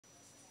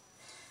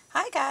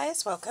Hi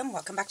guys, welcome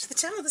back to the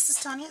channel. This is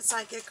Tanya at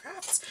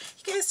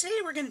Sidegigcrafts. You guys, today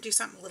we're going to do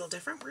something a little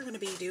different. We're going to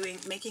be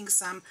making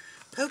some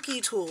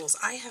Pokie tools.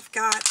 I have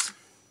got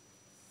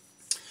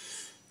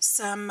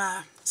some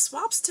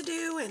swaps to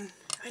do, and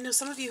I know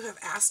some of you have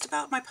asked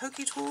about my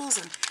Pokie tools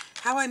and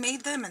how I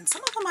made them, and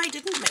some of them I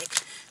didn't make.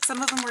 Some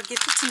of them were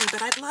gifted to me,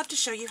 but I'd love to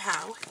show you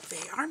how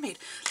they are made.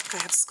 Look,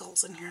 I have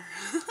skulls in here.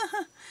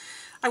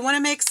 I want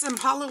to make some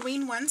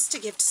Halloween ones to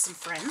give to some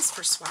friends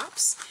for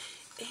swaps.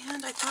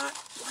 And I thought,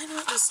 why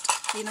not just,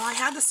 I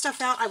had the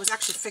stuff out. I was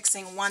actually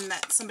fixing one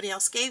that somebody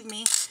else gave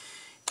me.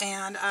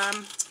 And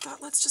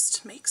thought, let's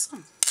just make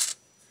some.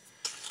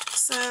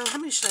 So, how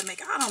many should I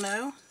make? I don't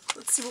know.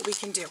 Let's see what we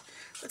can do.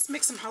 Let's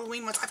make some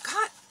Halloween ones. I've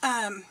got,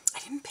 I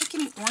didn't pick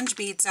any orange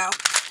beads out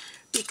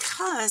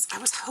because I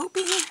was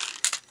hoping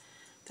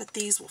that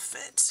these will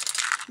fit.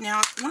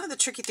 Now, one of the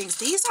tricky things,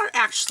 these are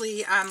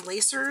actually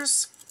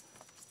lacers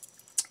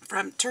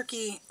from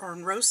turkey or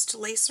roast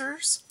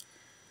lacers.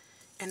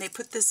 And they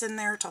put this in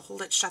there to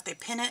hold it shut. They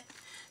pin it,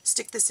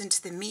 stick this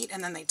into the meat,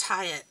 and then they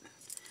tie it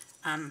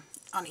on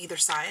either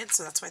side.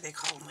 So that's why they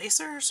call them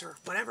lacers or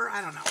whatever.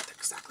 I don't know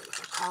exactly what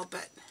they're called,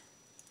 but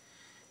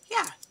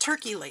yeah,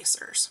 turkey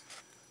lacers.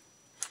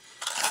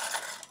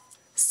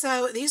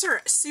 So these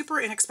are a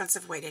super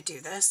inexpensive way to do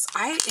this.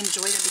 I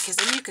enjoy them because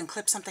then you can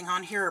clip something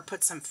on here or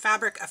put some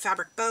fabric, a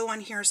fabric bow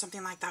on here or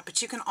something like that.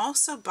 But you can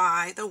also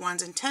buy the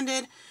ones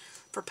intended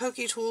for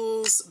Pokie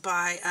tools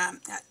by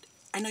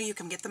I know you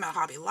can get them at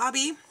Hobby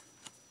Lobby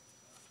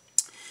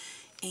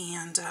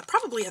and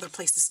probably other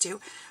places too.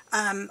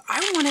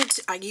 I wanted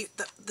to,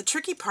 the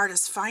tricky part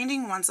is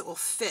finding ones that will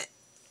fit,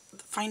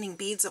 finding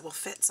beads that will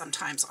fit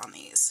sometimes on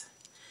these.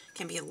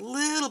 Can be a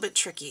little bit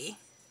tricky.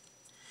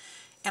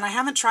 And I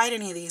haven't tried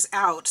any of these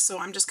out, so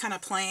I'm just kind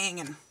of playing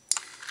and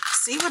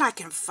see what I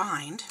can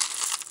find.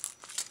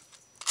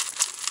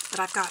 But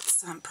I've got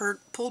some,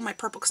 pulled my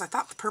purple because I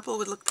thought the purple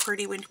would look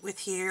pretty with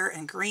here,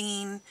 and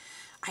green.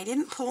 I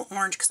didn't pull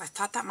orange because I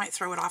thought that might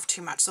throw it off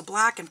too much. So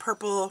black and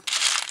purple.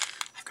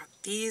 I've got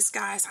these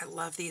guys. I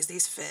love these.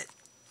 These fit.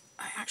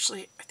 I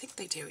think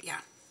they do. Yeah.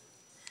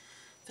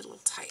 Fit a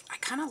little tight. I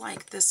kind of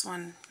like this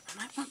one. I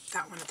might want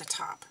that one at the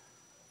top.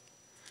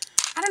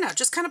 I don't know.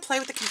 Just kind of play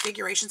with the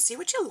configuration. See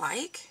what you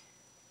like.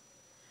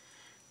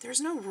 There's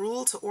no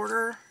rule to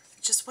order.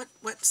 Just what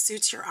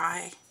suits your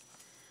eye.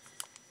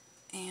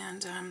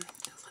 And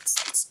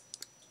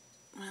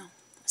well,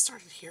 I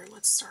started here.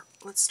 Let's start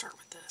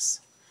with this.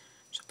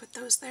 Should I put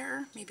those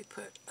there? Maybe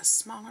put a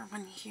smaller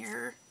one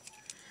here.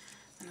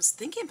 And I was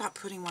thinking about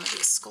putting one of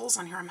these skulls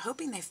on here. I'm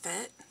hoping they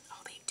fit.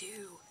 Oh, they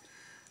do.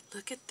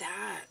 Look at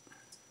that.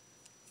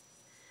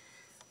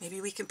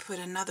 Maybe we can put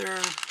another,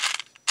 let's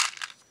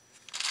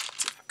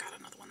see if I've got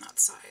another one that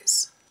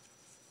size.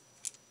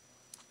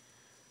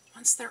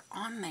 Once they're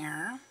on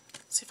there,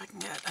 let's see if I can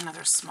get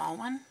another small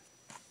one.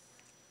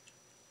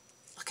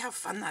 Look how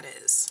fun that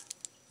is.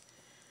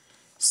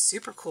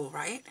 Super cool,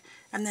 right?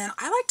 And then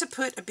I like to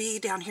put a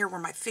bead down here where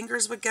my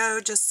fingers would go,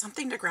 just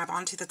something to grab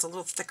onto that's a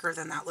little thicker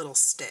than that little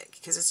stick,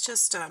 because it's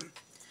just,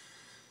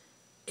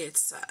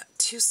 it's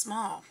too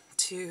small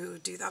to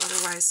do that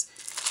otherwise.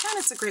 And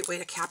it's a great way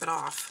to cap it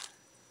off.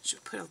 Should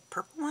we put a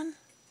purple one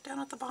down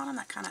at the bottom?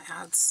 That kind of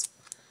adds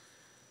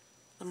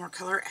a little more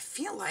color. I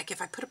feel like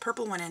if I put a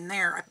purple one in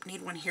there, I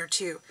need one here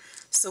too.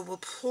 So we'll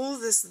pull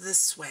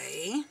this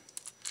way.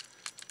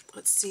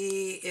 Let's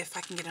see if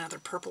I can get another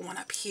purple one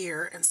up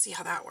here and see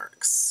how that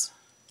works.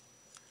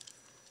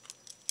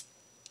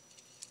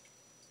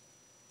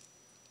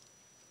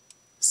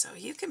 So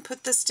you can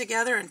put this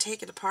together and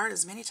take it apart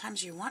as many times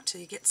as you want till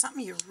you get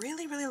something you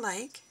really, really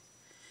like.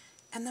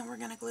 And then we're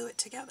going to glue it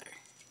together.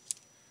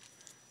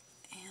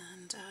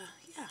 And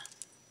yeah.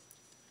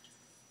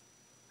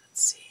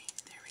 Let's see.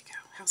 There we go.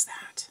 How's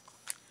that?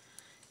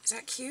 Is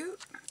that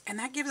cute? And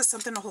that gives us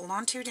something to hold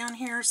on to down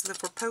here so that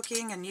if we're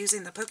poking and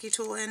using the Pokie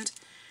tool end,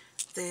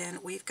 then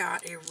we've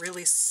got a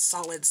really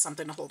solid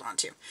something to hold on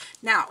to.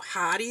 Now,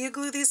 how do you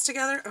glue these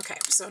together? Okay,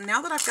 so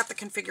now that I've got the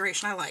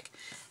configuration I like,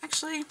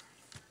 actually,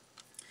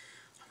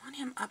 I want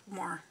him up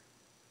more.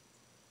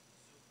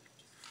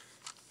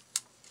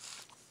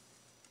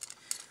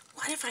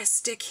 What if I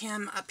stick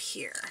him up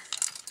here?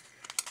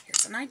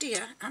 Here's an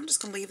idea. I'm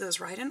just going to leave those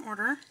right in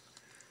order.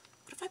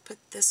 What if I put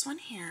this one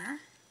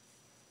here?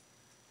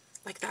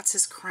 Like that's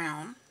his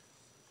crown.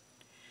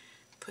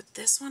 Put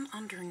this one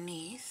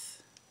underneath.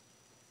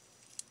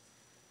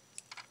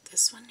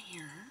 This one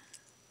here.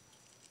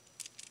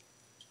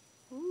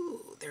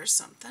 Ooh, there's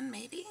something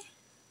maybe.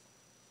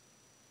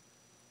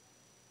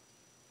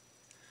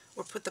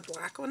 Or put the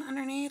black one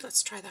underneath.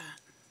 Let's try that.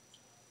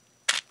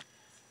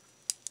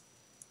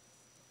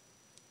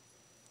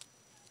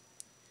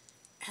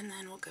 And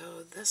then we'll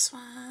go this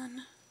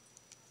one.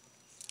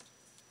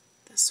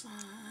 This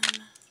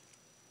one.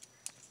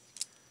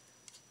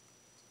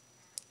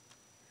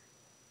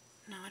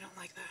 No, I don't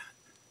like that.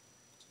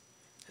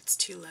 That's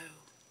too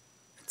low.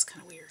 It's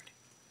kind of weird.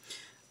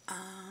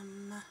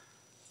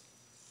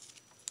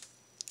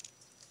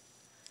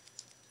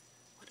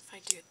 What if I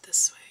do it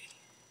this way?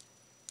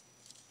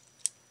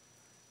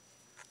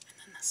 And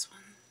then this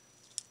one.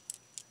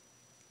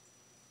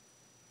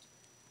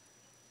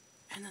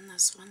 And then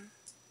this one.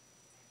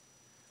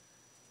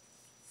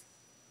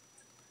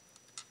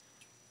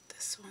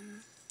 This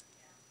one.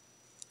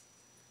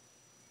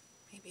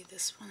 Maybe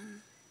this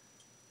one.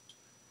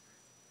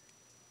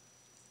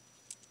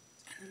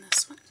 And then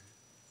this one.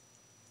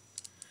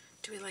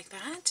 Do we like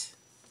that?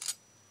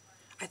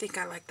 I think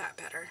I like that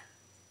better.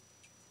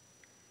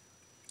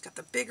 Got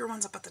the bigger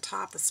ones up at the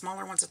top, the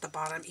smaller ones at the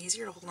bottom,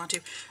 easier to hold on to.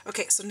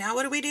 Okay, so now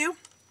what do?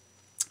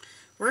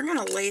 We're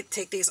going to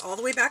take these all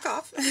the way back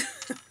off.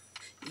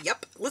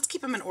 Yep, let's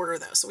keep them in order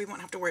though, so we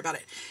won't have to worry about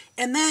it.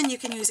 And then you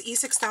can use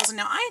E6000.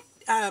 Now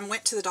I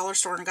went to the dollar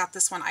store and got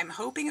this one. I'm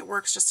hoping it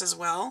works just as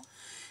well.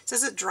 It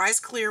says it dries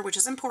clear, which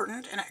is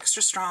important, and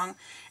extra strong.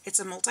 It's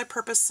a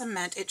multi-purpose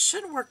cement. It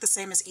should work the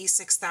same as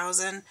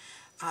E6000.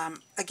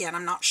 Again,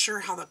 I'm not sure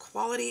how the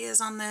quality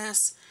is on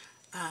this.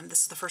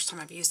 This is the first time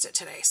I've used it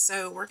today,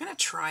 so we're going to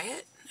try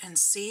it and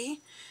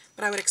see,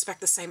 but I would expect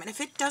the same. And if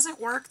it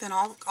doesn't work, then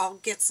I'll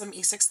get some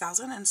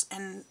E6000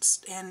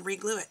 and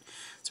re-glue it.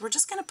 So we're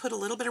just going to put a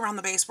little bit around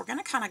the base. We're going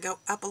to kind of go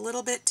up a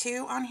little bit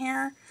too on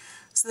here,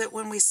 so that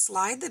when we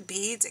slide the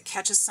beads, it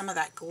catches some of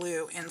that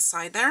glue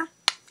inside there,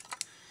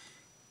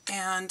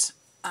 and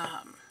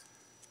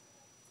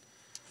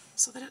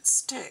so that it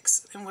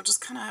sticks. And we'll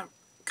just kind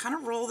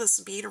of roll this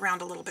bead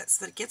around a little bit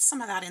so that it gets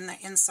some of that in the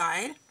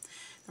inside.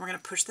 We're going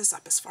to push this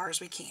up as far as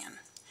we can.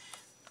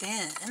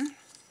 Then,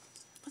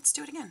 let's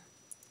do it again.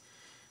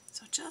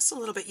 So just a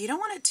little bit. You don't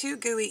want it too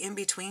gooey in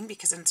between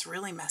because then it's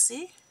really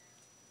messy.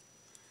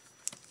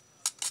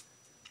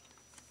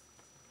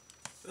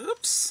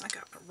 Oops, I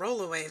got a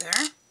roll away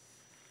there.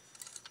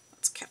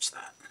 Let's catch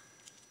that.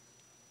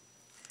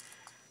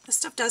 This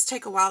stuff does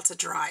take a while to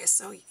dry,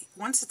 so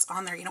once it's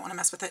on there, you don't want to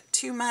mess with it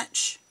too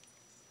much.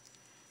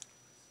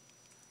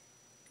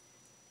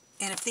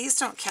 And if these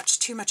don't catch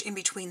too much in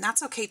between,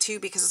 that's okay too,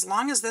 because as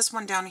long as this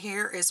one down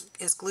here is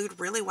glued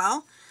really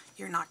well,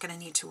 you're not going to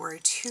need to worry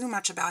too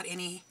much about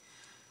any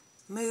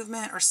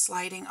movement or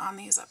sliding on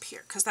these up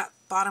here, because that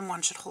bottom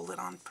one should hold it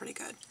on pretty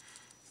good.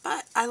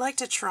 But I like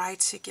to try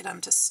to get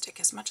them to stick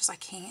as much as I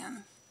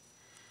can,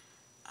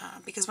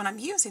 because when I'm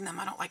using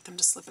them, I don't like them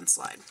to slip and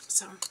slide.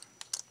 So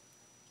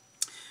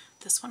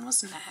this one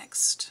was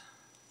next.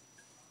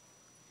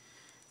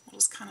 We'll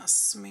just kind of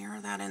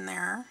smear that in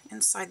there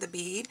inside the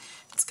bead.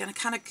 It's going to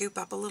kind of goop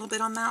up a little bit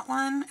on that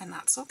one, and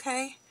that's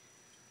okay.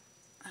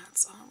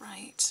 That's all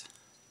right.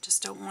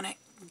 Just don't want it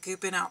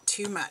gooping out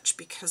too much,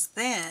 because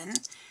then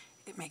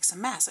it makes a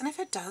mess. And if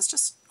it does,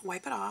 just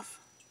wipe it off.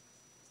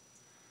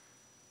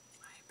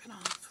 Wipe it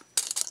off.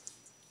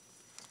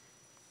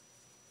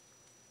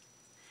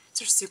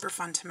 These are super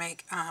fun to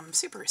make.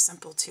 Super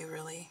simple too,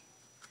 really.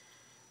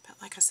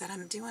 But like I said,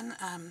 I'm doing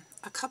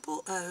a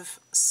couple of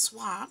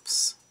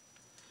swaps.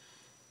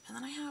 And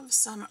then I have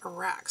some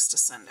racks to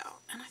send out,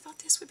 and I thought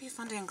this would be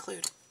fun to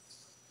include.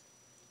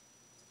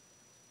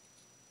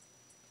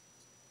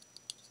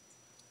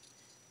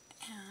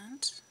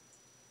 And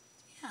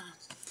yeah,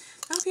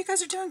 I hope you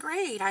guys are doing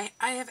great. I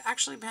have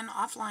actually been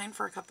offline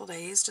for a couple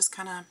days, just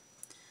kind of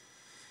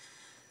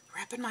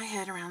wrapping my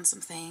head around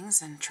some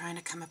things and trying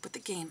to come up with the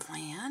game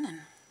plan, and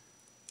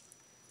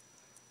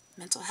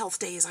mental health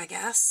days, I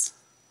guess.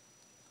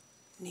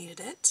 Needed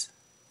it.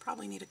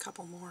 Probably need a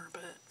couple more,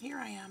 but here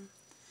I am.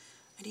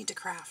 I need to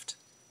craft.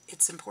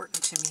 It's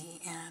important to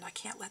me, and I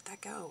can't let that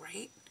go,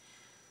 right?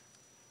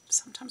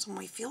 Sometimes when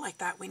we feel like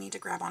that, we need to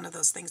grab onto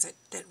those things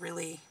that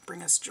really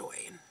bring us joy,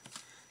 and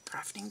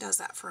crafting does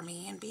that for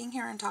me, and being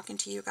here and talking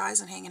to you guys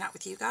and hanging out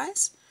with you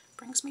guys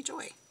brings me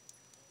joy.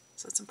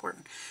 So it's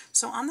important.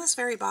 So on this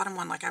very bottom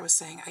one, like I was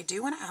saying, I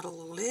do want to add a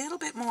little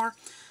bit more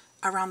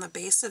around the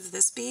base of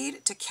this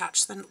bead to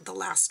catch the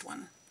last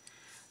one.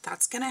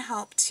 That's going to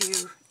help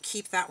to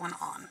keep that one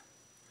on.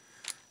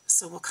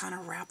 So we'll kind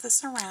of wrap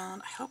this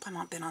around. I hope I'm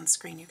not been on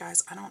screen, you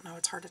guys. I don't know.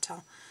 It's hard to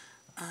tell.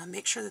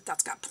 Make sure that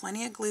that's got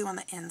plenty of glue on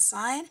the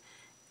inside,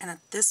 and that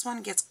this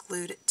one gets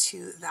glued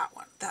to that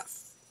one, that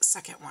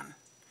second one.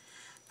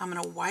 I'm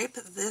going to wipe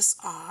this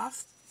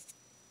off,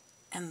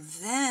 and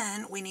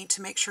then we need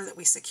to make sure that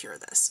we secure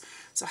this.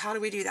 So how do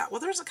we do that?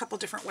 Well, there's a couple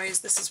different ways.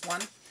 This is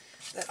one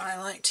that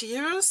I like to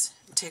use.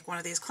 Take one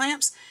of these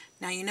clamps.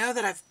 Now you know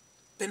that I've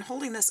been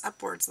holding this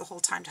upwards the whole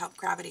time to help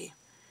gravity.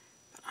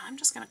 I'm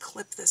just going to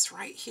clip this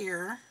right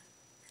here,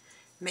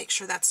 make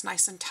sure that's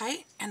nice and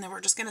tight, and then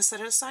we're just going to set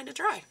it aside to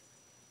dry.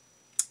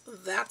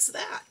 That's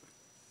that.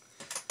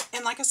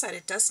 And like I said,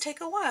 it does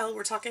take a while.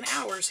 We're talking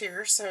hours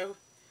here, so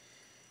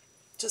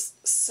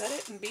just set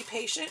it and be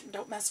patient and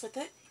don't mess with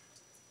it.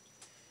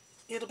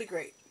 It'll be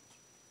great.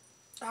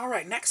 All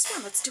right, next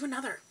one. Let's do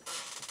another.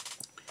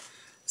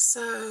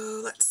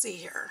 So let's see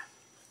here.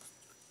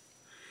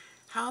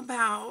 How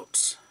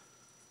about...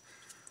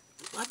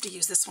 love to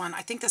use this one.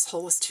 I think this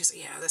hole is too,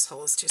 yeah, this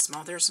hole is too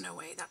small. There's no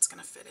way that's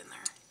going to fit in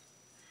there.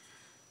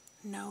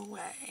 No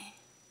way.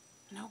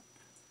 Nope.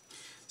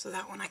 So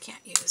that one I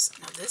can't use.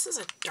 Now this is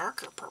a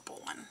darker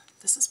purple one.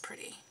 This is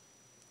pretty.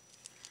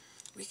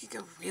 We could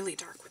go really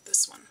dark with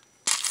this one.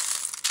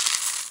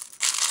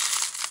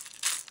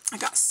 I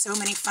got so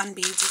many fun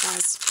beads, you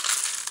guys.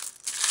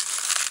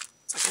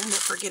 It's like I end up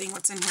forgetting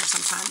what's in here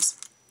sometimes.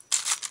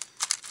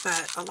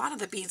 But a lot of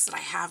the beads that I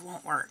have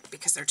won't work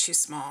because they're too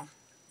small.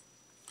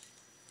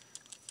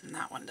 And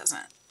that one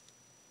doesn't.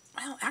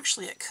 Well,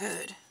 actually it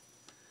could.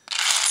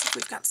 So if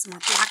we've got some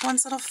more black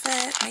ones that'll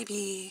fit.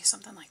 Maybe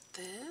something like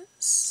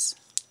this.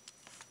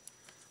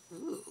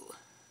 Ooh.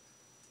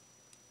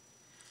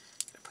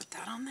 Gonna put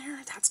that on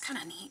there. That's kind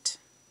of neat.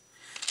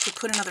 Could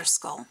put another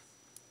skull.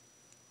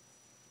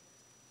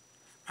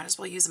 Might as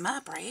well use them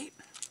up, right?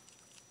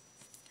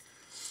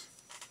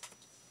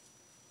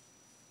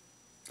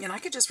 And I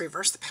could just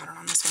reverse the pattern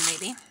on this one,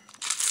 maybe.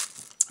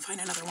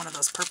 Find another one of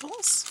those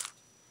purples.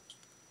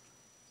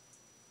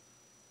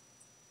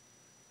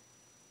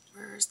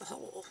 Where's the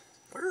hole?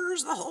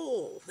 Where's the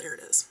hole? There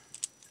it is.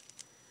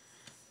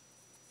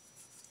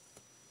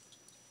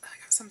 I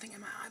got something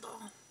in my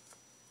eyeball.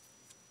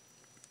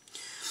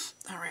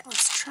 Alright,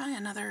 let's try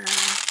another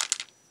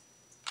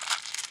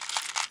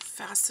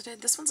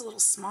faceted. This one's a little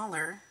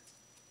smaller,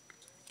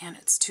 and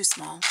it's too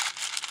small.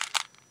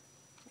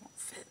 Won't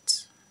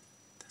fit.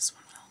 This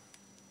one will.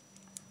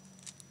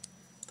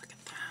 Look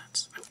at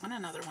that. I want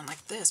another one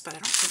like this, but I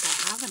don't think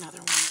I have another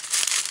one.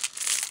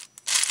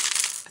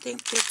 I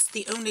think it's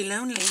the Only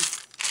Lonely.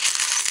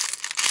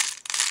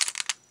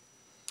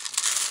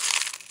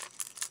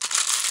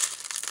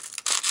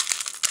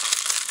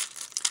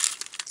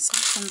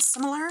 Something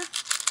similar.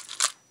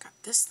 Got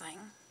this thing.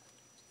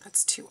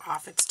 That's too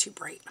off. It's too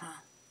bright,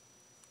 huh?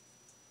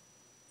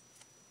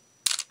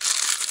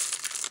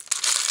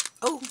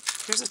 Oh,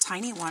 here's a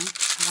tiny one.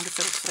 I wonder if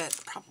it'll fit.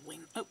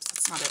 Probably. Oops,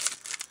 that's not it.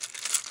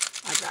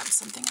 I grabbed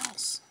something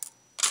else.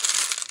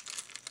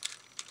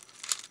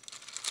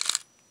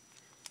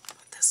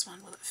 But this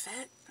one, will it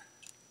fit?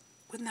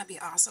 Wouldn't that be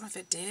awesome if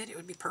it did? It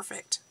would be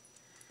perfect.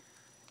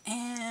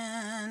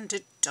 And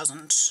it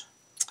doesn't.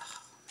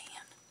 Oh,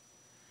 man.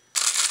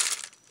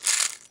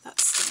 That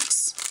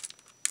stinks.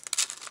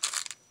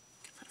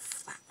 Put a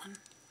flat one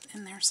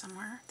in there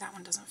somewhere. That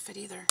one doesn't fit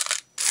either.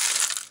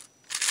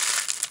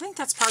 I think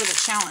that's part of the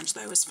challenge,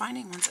 though, is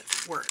finding ones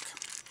that work.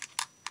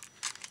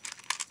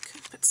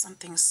 Could put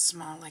something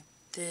small like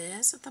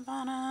this at the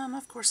bottom.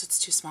 Of course, it's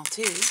too small,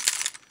 too.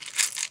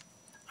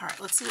 All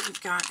right, let's see what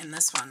we've got in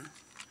this one.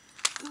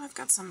 Ooh, I've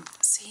got some,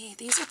 see,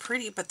 these are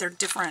pretty, but they're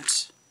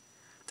different.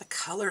 The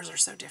colors are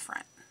so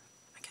different.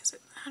 I guess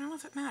I don't know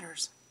if it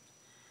matters.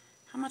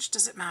 How much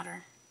does it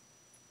matter?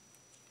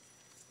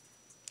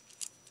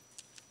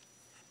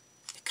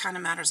 It kind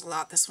of matters a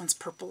lot. This one's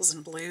purples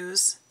and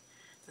blues.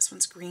 This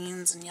one's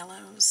greens and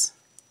yellows.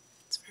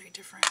 It's very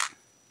different.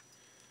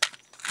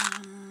 I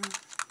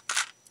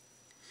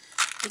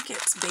think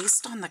it's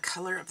based on the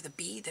color of the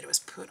bead that it was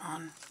put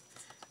on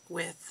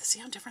with. See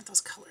how different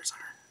those colors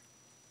are.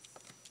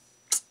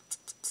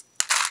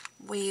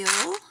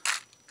 Well,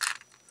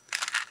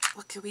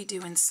 what could we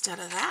do instead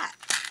of that?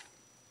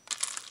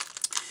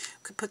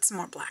 Could put some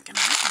more black and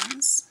white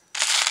ones.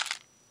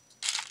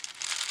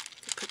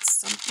 Could put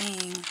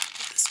something. Would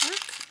this work?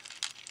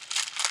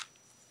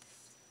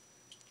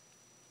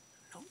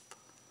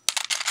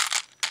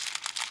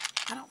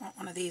 I don't want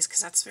one of these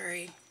because that's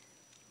very...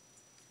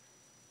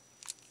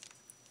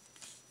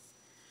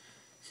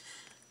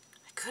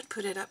 I could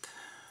put it up.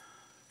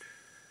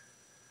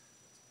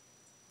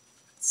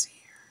 Let's see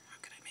here. How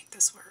could I make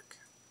this work?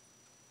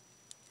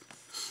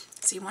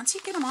 See, once you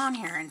get them on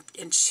here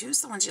and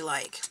choose the ones you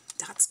like,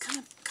 that's kind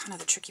of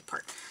the tricky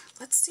part.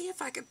 Let's see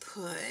if I could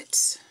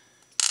put...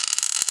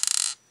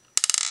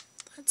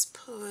 Let's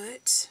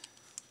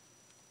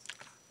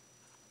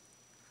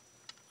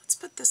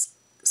put this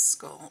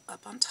skull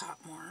up on top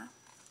more.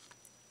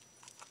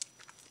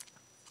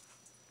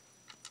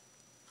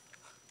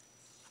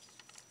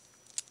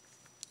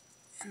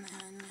 And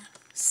then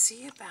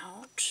see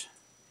about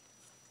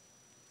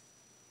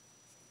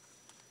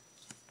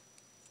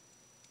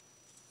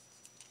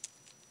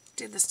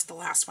did this to the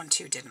last one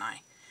too, didn't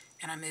I?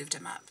 And I moved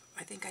him up.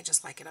 I think I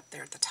just like it up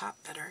there at the top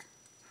better.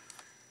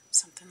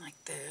 Something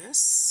like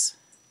this.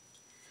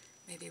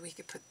 Maybe we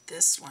could put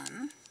this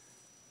one.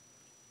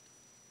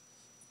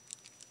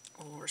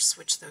 Or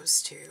switch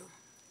those two.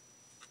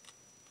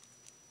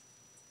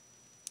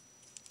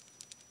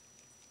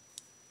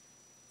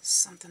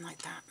 Something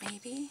like that,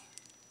 maybe.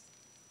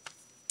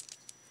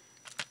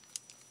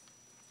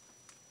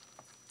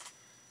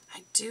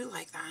 I do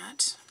like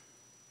that.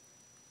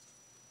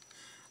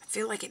 I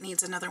feel like it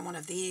needs another one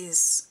of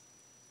these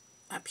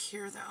up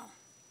here, though.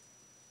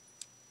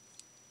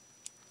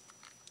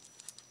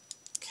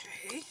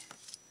 Okay.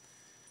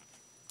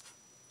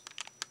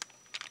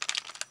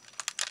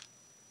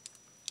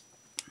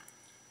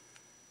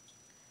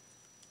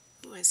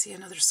 Ooh, I see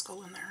another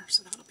skull in there,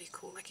 so that'll be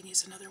cool. I can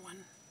use another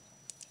one.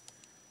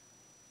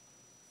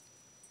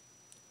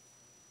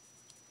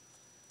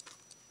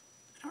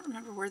 I don't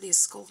remember where these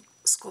skull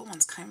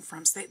ones came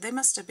from. So they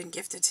must have been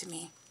gifted to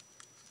me.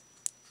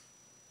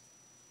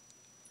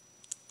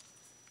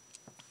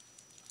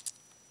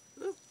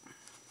 Ooh.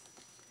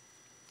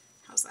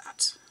 How's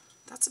that?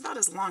 That's about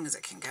as long as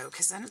it can go,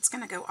 because then it's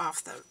going to go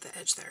off the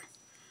edge there.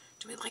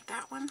 Do we like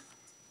that one?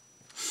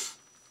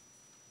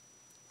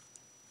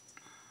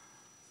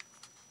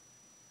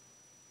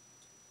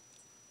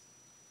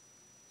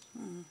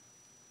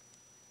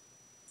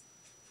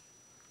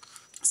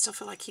 I still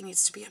feel like he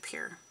needs to be up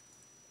here.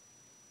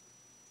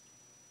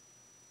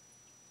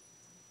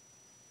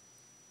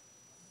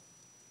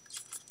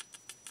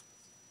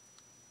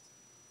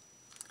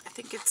 I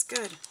think it's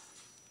good.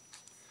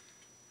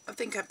 I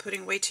think I'm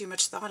putting way too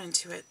much thought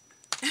into it.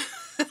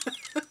 I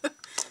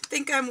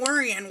think I'm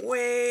worrying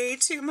way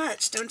too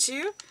much, don't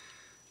you?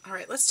 All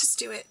right, let's just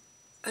do it.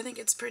 I think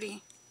it's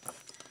pretty.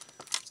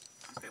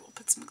 Okay, we'll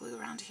put some glue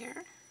around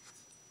here.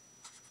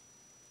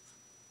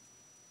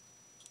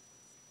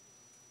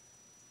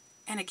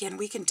 And again,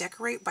 we can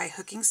decorate by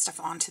hooking stuff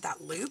onto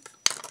that loop.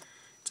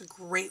 It's a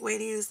great way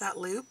to use that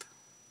loop.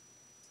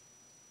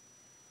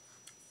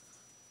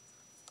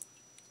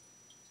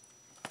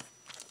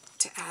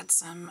 To add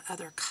some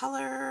other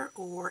color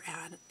or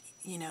add,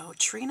 you know,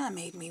 Trina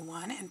made me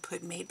one and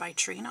put Made by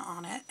Trina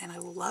on it, and I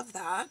love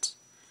that.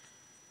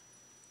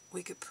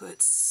 We could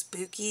put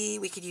spooky,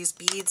 we could use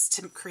beads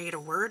to create a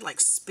word like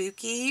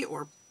spooky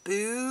or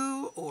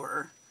boo,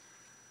 or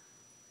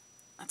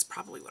that's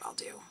probably what I'll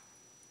do.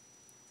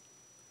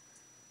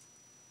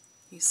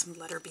 Use some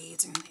letter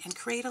beads and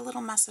create a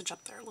little message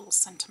up there, a little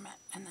sentiment,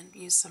 and then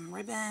use some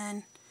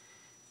ribbon.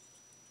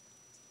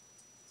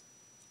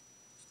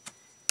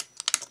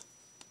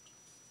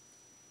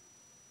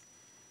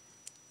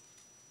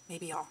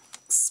 Maybe I'll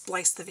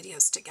splice the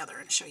videos together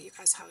and show you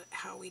guys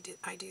how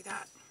I do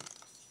that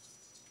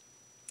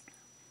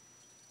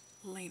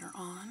later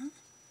on.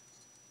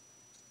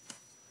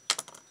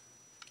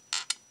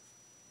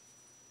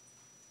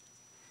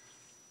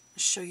 I'll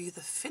show you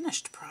the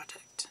finished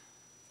project.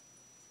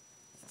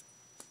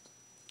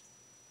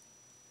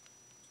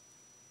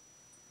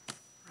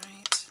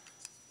 Right.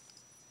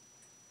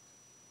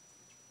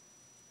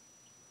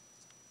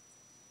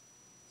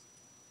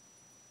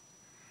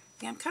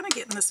 Yeah, I'm kind of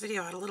getting this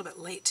video out a little bit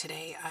late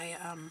today. I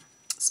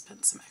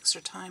spent some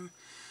extra time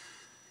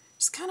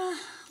just kind of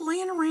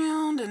laying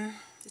around, and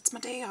it's my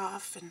day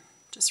off and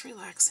just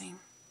relaxing,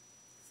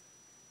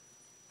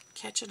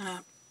 catching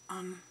up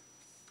on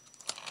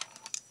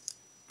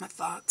my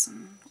thoughts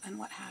and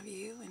what have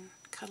you, and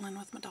cuddling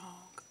with my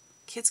dog.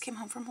 Kids came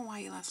home from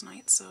Hawaii last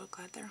night, so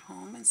glad they're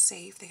home and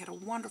safe. They had a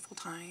wonderful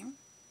time.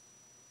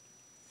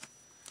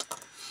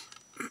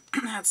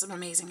 Had some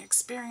amazing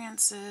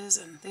experiences,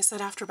 and they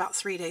said after about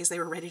 3 days they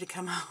were ready to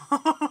come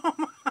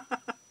home,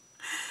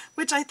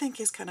 which I think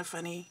is kind of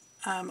funny.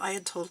 I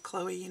had told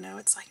Chloe, you know,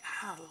 it's like,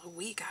 a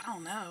week, I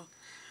don't know.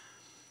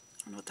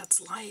 I don't know what that's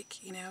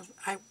like, you know.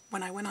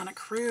 When I went on a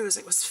cruise,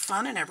 it was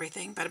fun and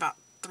everything, but about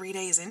 3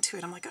 days into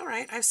it, I'm like, all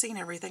right, I've seen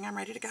everything, I'm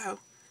ready to go.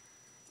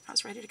 I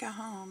was ready to go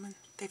home, and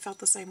they felt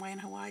the same way in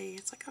Hawaii.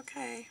 It's like,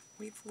 okay,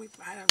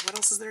 what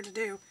else is there to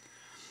do?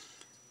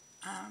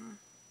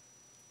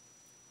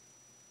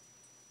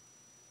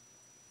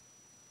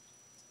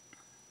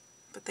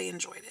 But they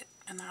enjoyed it,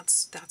 and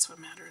that's what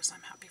matters.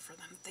 I'm happy for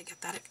them that they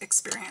get that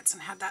experience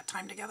and had that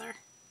time together.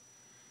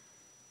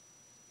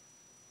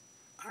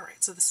 All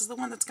right, so this is the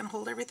one that's going to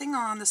hold everything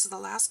on. This is the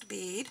last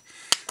bead.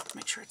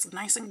 Make sure it's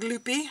nice and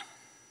gloopy.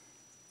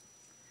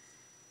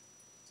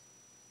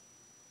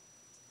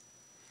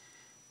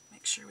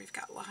 Make sure we've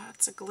got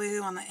lots of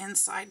glue on the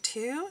inside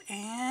too,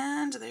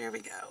 and there we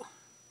go.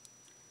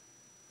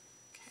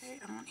 Okay,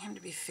 I want him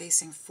to be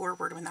facing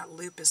forward when that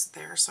loop is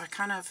there, so I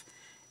kind of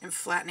am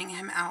flattening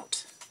him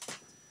out.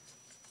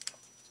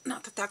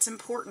 Not that that's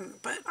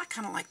important, but I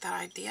kind of like that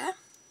idea.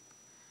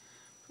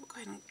 We'll go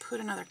ahead and put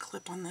another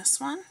clip on this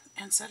one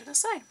and set it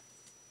aside.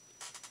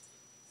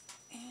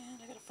 And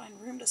I gotta find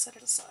room to set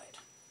it aside.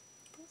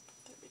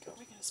 There we go.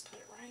 We can just put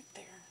it right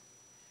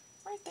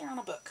there on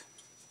a book.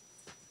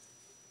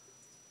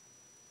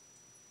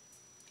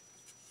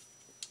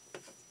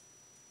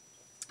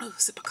 Oh,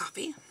 sip of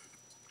coffee.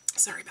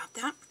 Sorry about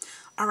that.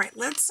 All right,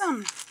 let's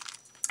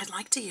I'd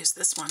like to use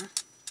this one.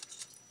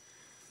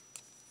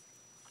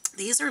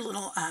 These are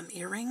little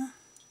earring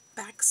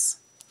backs.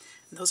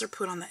 And those are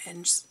put on the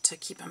ends to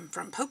keep them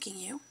from poking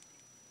you.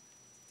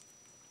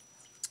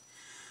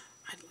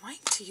 I'd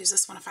like to use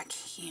this one if I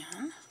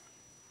can.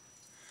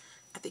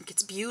 I think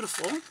it's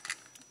beautiful.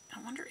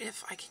 I wonder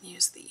if I can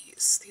use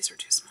these. These are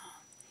too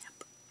small.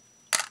 Yep.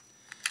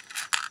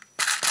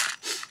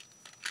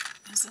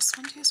 Is this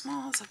one too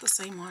small? Is that the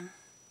same one?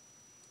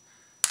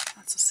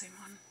 That's the same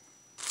one.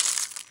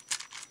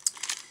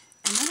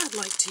 And then I'd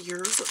like to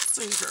use, let's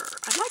see here,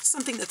 I'd like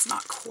something that's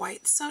not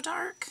quite so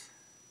dark.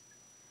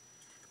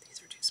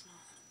 These are too small.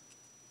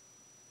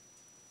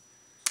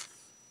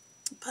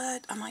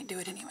 But I might do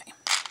it anyway.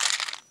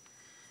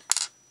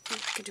 I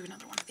could do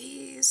another one of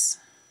these.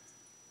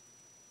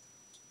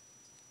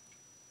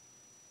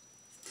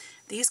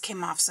 These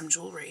came off some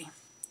jewelry.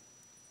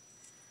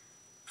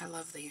 I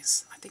love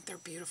these. I think they're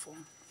beautiful.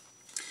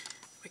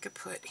 We could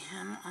put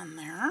him on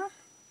there.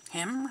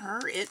 Him, her,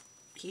 it,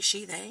 he,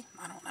 she, they.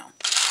 I don't know.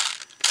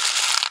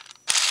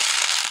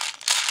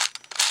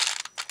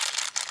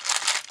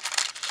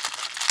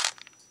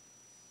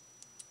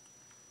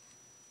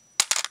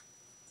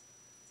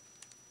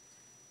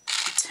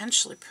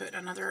 potentially put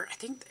another, I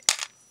think,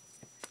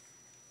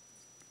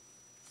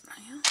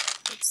 well,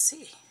 let's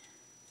see.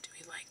 Do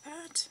we like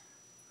that?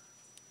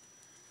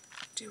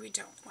 Do we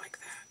don't like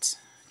that?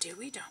 Do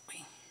we, don't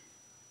we?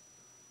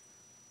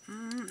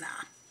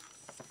 Nah.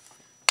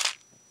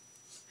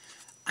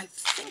 I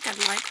think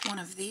I'd like one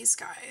of these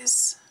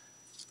guys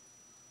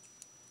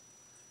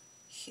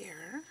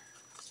here.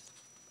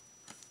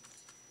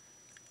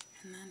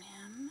 And then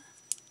him.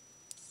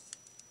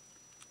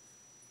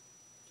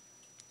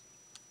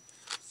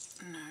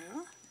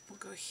 No, we'll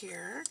go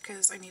here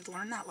because I need to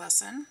learn that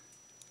lesson.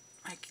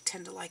 I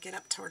tend to like it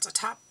up towards the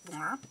top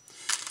more.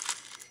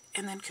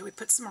 And then could we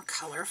put some more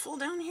colorful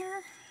down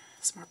here?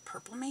 Some more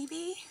purple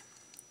maybe?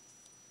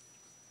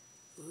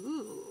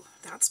 Ooh,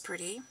 that's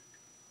pretty.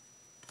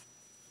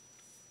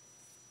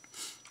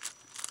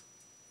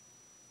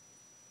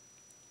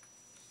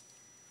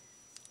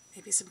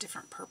 Maybe some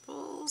different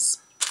purples.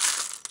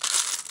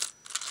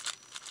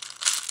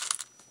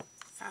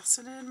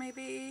 Faceted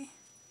maybe.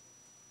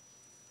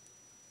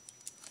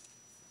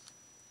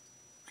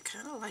 I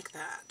kind of like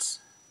that.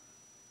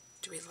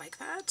 Do we like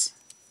that?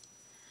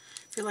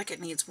 I feel like it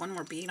needs one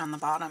more bead on the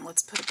bottom.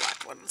 Let's put a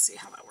black one and see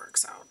how that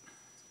works out.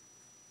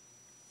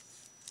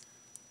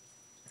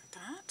 Like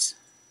that.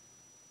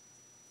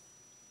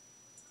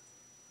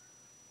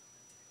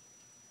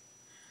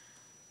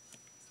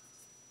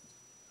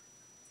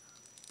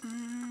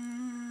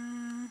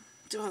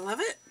 Do I love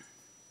it?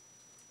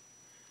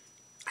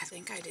 I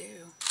think I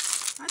do.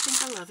 I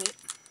think I love it.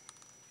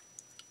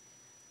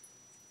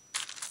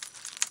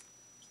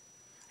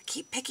 I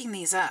keep picking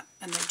these up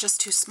and they're just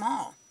too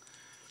small.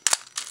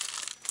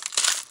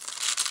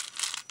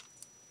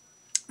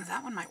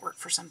 That one might work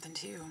for something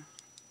too.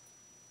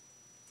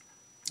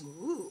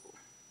 Ooh.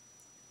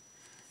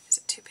 Is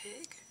it too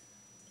big?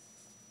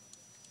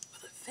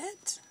 Will it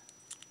fit?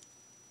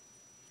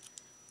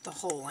 The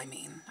hole, I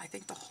mean. I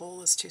think the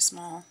hole is too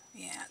small.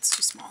 Yeah, it's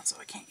too small, so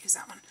I can't use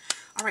that one.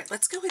 All right,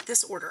 let's go with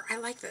this order. I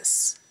like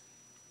this.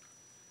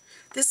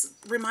 This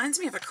reminds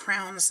me of a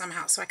crown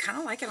somehow, so I kind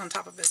of like it on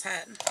top of his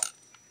head.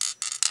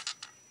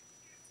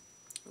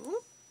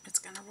 Ooh, it's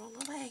going to roll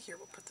away. Here,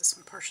 we'll put this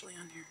one partially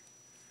on here.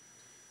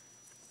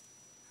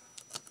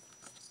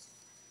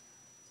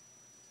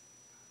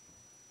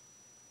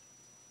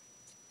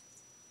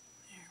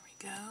 There we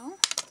go.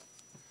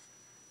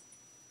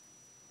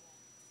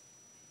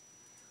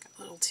 Got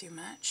a little too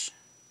much.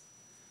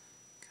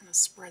 Kind of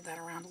spread that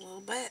around a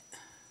little bit.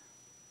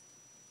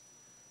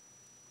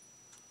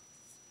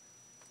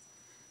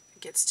 If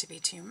it gets to be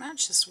too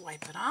much, just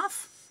wipe it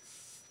off.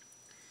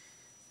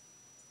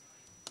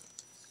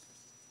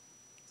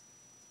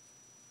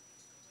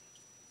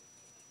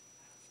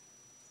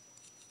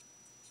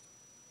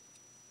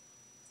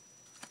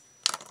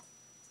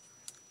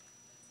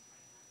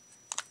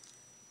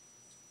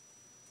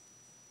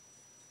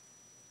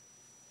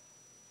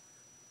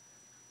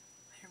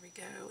 There we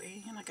go,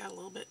 and I got a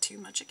little bit too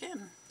much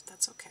again.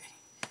 That's okay.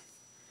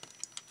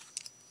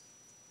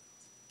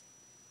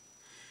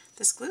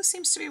 This glue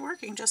seems to be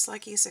working just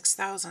like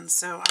E6000,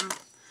 so I'm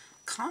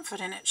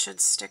confident it should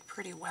stick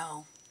pretty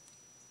well.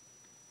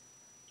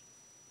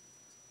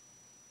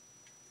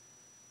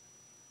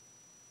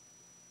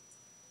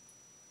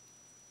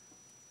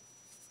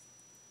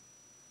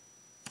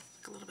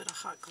 Like a little bit of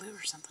hot glue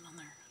or something on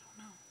there.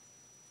 I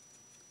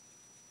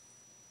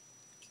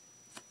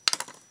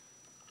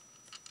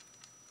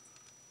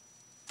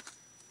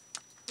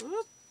don't know.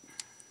 Oop.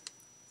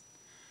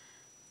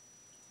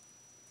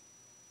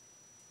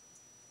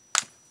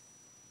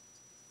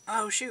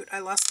 Oh shoot, I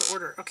lost the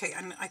order. Okay,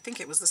 I think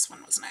it was this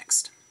one was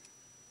next.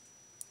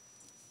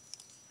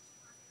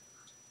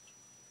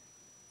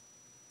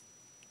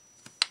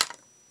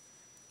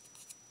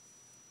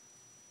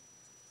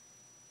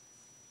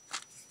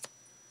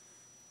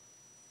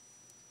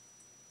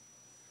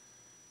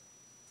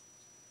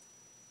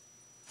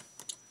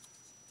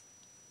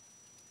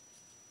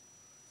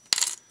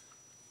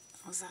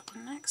 Was that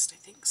one next? I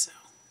think so.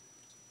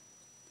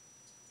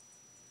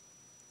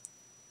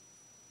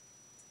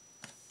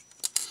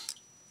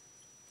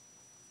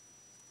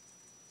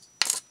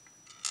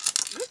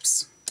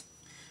 Oops.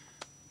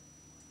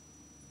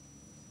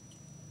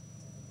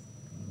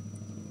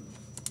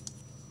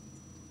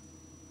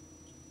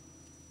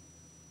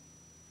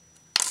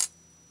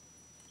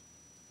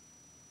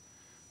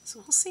 So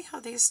we'll see how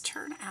these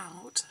turn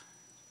out.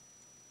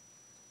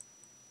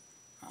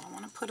 Well, I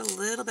want to put a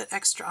little bit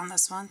extra on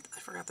this one. I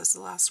forgot this is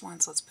the last one,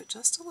 so let's put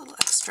just a little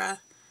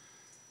extra.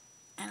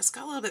 And it's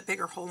got a little bit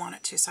bigger hole on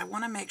it too, so I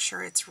want to make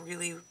sure it's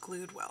really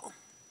glued well.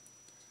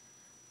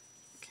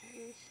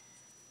 Okay.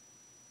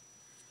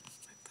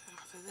 Wipe that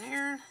off of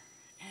there,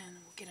 and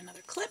we'll get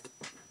another clip.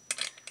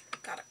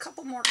 Got a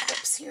couple more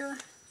clips here.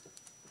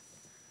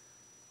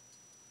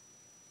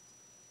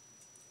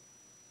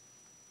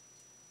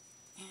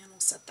 And we'll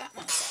set that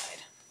one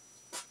aside.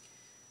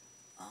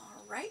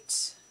 All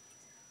right.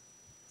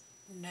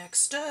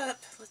 Next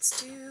up,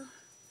 let's do,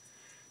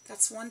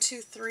 that's 1,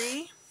 2,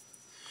 3.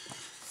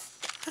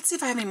 Let's see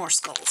if I have any more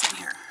skulls in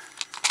here.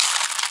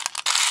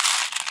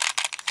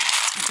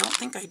 I don't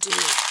think I do.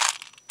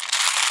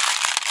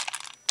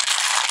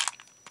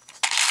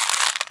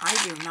 I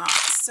do not.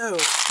 So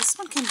this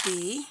one can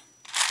be,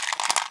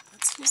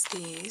 let's use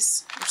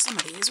these, or some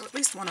of these, or at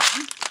least one of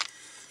them.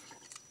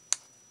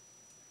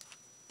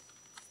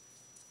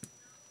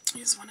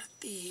 Use one of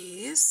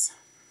these.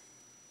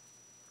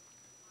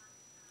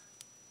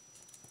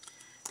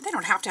 They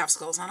don't have to have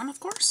skulls on them, of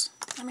course.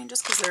 I mean,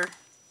 just because they're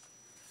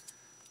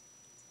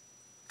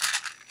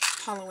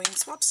Halloween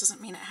swaps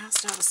doesn't mean it has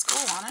to have a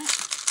skull on it.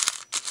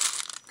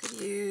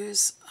 Could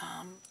use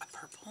a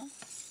purple.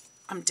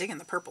 I'm digging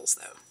the purples,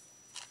 though.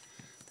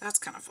 That's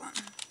kind of fun.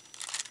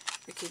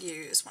 We could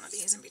use one of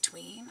these in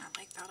between. I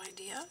like that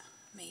idea.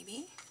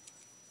 Maybe.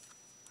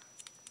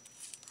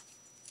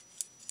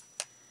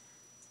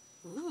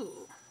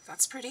 Ooh,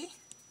 that's pretty.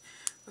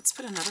 Let's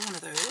put another one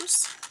of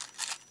those.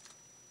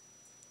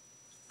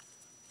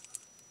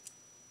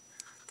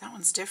 That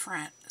one's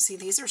different. See,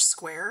 these are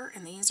square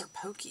and these are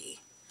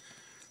pokey.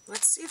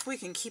 Let's see if we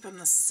can keep them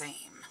the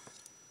same.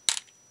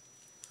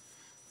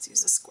 Let's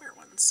use the square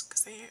ones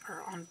because they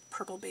are on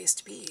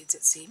purple-based beads,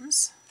 it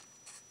seems.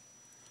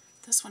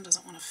 This one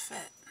doesn't want to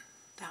fit.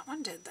 That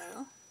one did,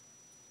 though.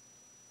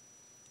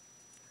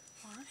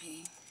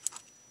 Why?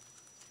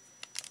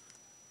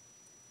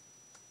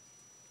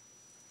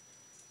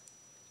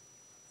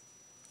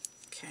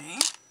 Okay,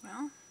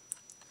 well,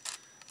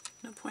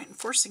 no point in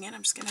forcing it.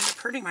 I'm just going to end up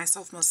hurting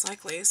myself most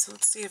likely. So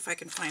let's see if I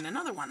can find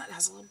another one that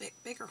has a little bit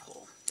bigger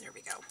hole. There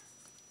we go.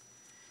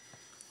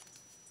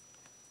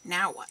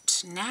 Now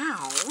what?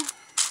 Now,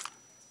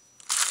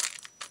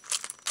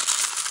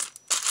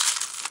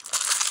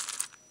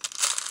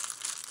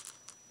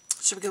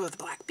 should we go with a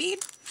black bead?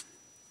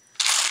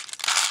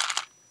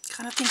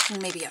 Kind of thinking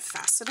maybe a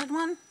faceted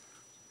one.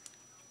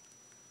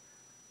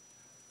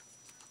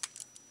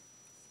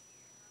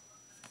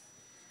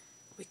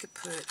 We could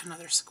put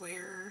another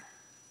square,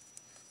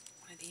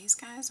 one of these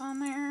guys on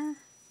there.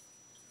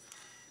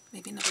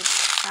 Maybe another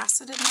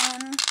faceted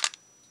one.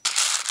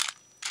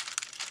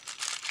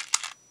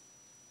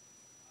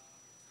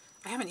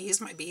 I haven't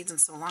used my beads in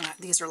so long.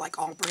 These are like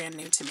all brand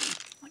new to me.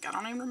 Like I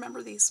don't even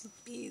remember these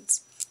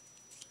beads.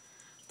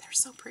 They're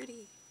so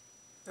pretty.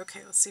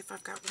 Okay, let's see if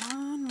I've got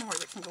one more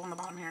that can go on the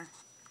bottom here.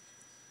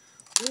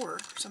 Or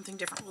something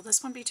different. Will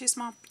this one be too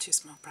small? Too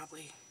small,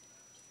 probably.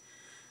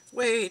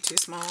 Way too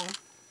small.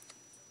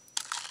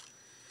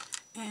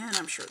 And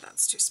I'm sure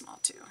that's too small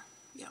too.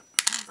 Yep,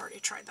 I've already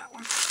tried that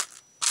one.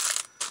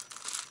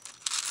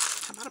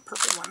 How about a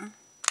purple one?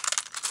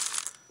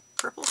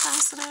 Purple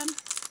faceted?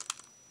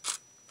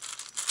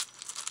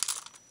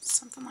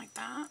 Something like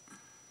that. I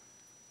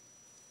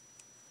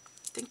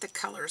think the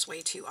color is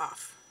way too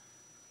off.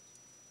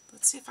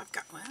 Let's see if I've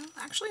got, well,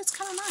 actually it's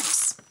kind of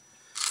nice.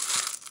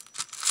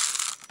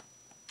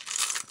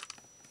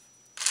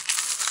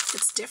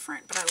 It's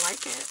different, but I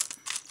like it.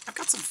 I've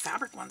got some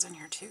fabric ones in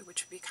here too,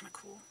 which would be kind of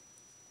cool.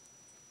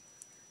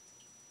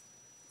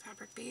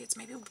 Fabric beads,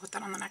 maybe we'll put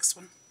that on the next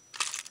one.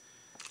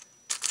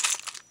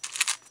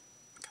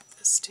 Got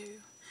this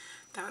too.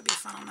 That would be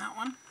fun on that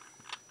one.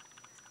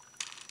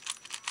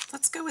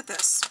 Let's go with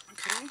this,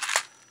 okay?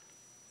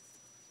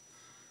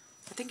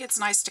 I think it's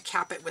nice to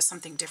cap it with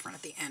something different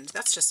at the end.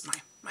 That's just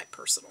my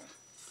personal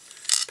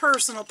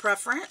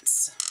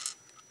preference.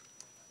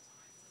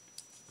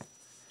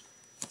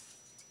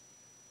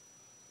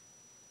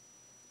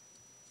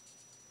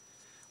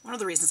 One of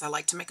the reasons I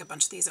like to make a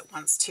bunch of these at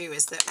once too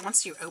is that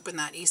once you open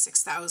that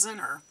E6000,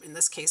 or in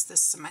this case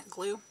this cement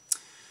glue,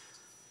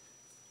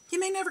 you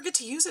may never get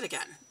to use it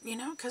again, you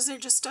know, because they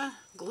just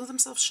glue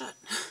themselves shut.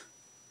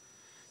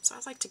 So I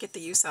like to get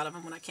the use out of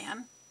them when I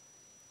can.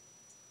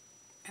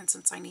 And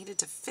since I needed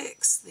to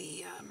fix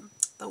the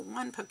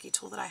one Pokie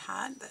tool that I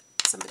had that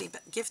somebody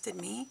gifted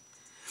me,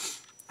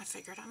 I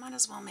figured I might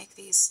as well make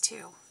these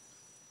too,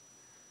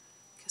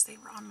 because they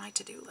were on my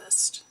to-do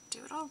list.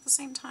 Do it all at the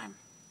same time.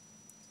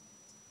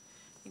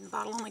 I mean, the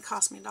bottle only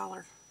cost me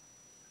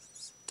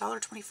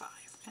 $1.25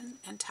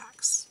 and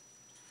tax.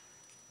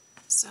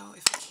 So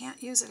if I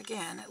can't use it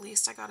again, at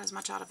least I got as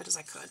much out of it as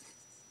I could.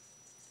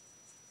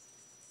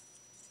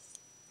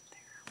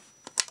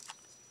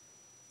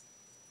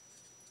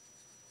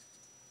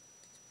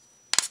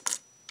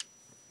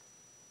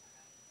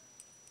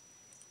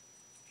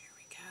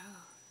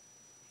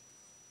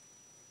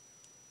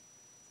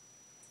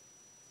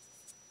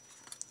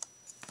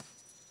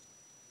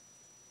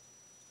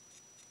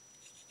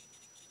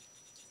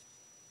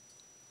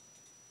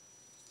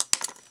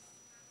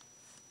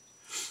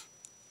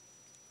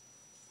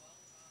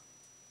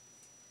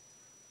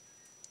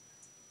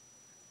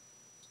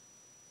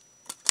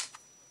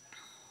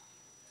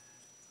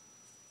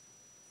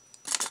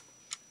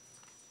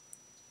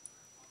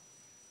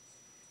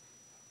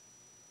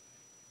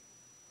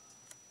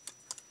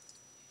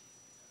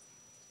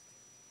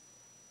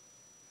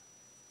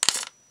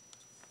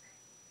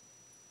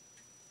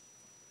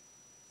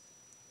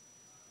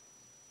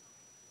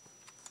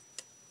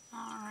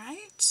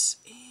 Alright,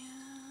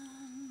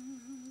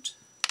 and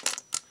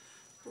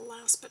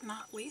last but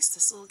not least,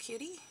 this little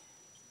cutie.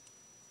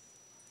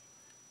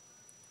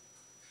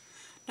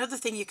 Another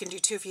thing you can do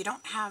too, if you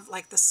don't have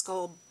like the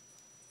skull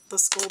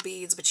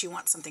beads, but you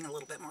want something a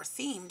little bit more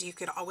themed, you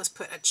could always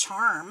put a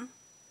charm,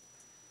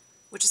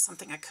 which is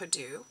something I could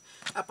do,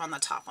 up on the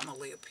top on the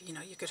loop. You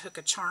know, you could hook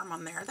a charm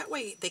on there. That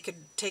way they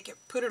could take it,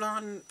 put it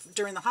on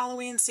during the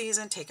Halloween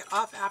season, take it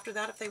off after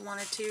that if they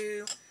wanted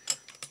to,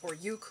 or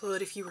you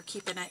could if you were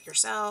keeping it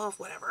yourself,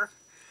 whatever.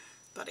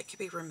 But it could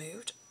be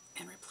removed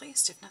and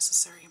replaced if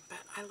necessary. But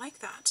I like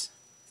that.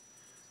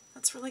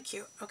 That's really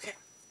cute. Okay.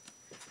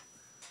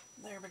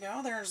 There we go.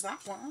 There's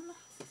that one.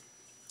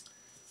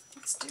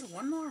 Let's do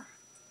one more.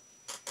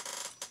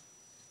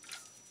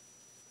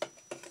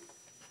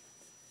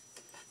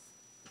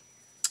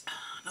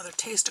 Another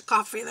taste of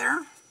coffee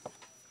there.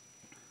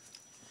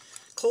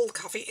 Cold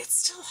coffee. It's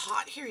still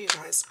hot here, you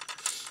guys.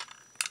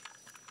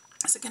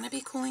 Is it going to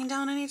be cooling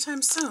down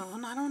anytime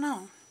soon? I don't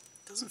know.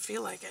 Doesn't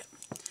feel like it.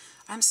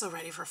 I'm so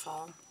ready for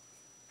fall.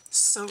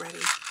 So ready.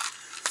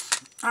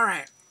 All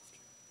right.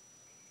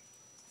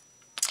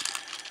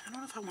 I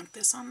don't know if I want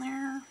this on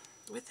there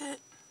with it.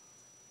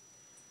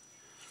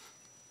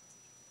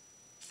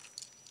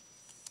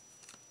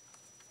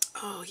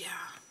 Oh yeah,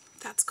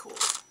 that's cool.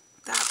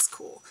 That's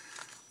cool.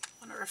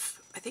 Wonder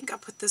if, I think I'll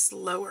put this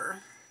lower,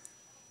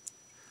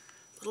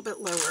 a little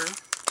bit lower.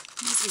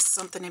 There needs to be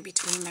something in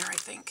between there, I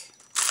think.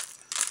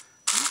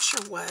 I'm not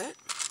sure what.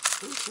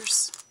 Ooh,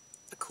 here's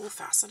a cool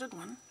faceted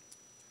one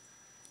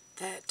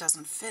that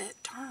doesn't fit.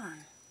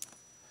 Darn.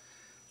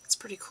 It's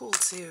pretty cool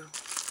too.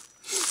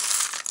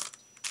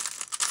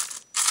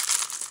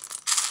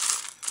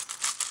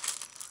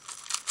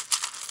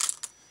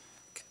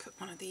 Could put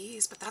one of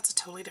these, but that's a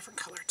totally different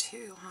color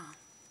too, huh?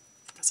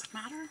 Does it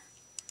matter?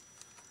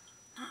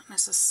 Not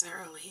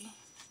necessarily,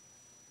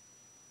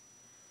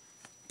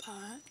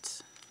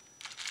 but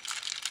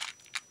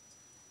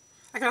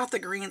I got out the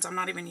greens. I'm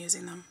not even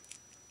using them.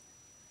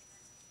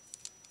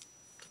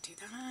 Could do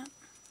that.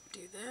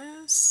 Do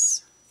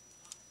this.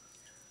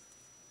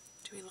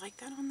 Do we like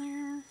that on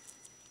there?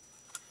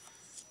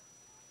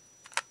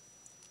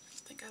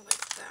 I think I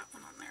like that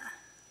one on there.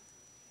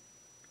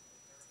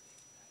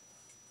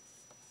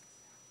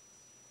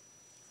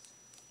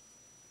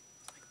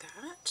 Like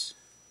that.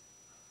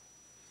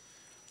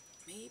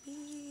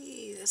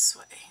 Maybe this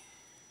way.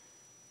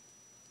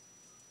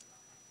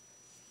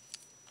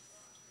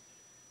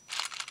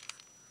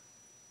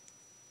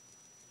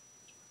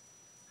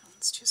 That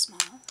one's too small.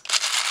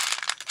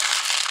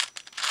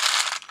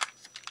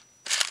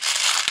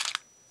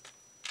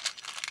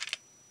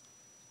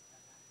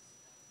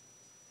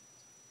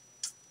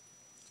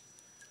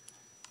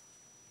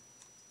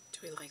 Do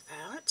we like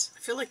that? I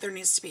feel like there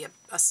needs to be a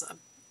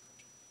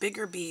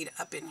bigger bead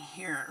up in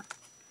here.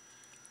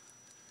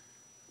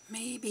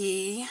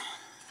 Maybe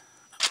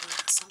a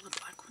solid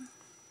black one.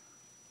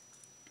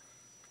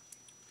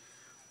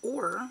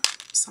 Or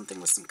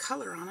something with some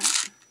color on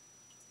it.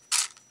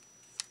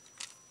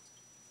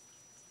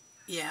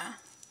 Yeah,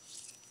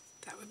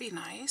 that would be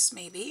nice,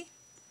 maybe.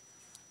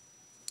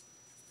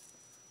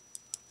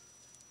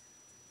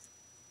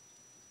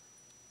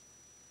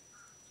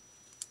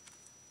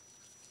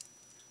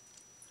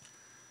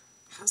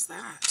 How's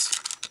that?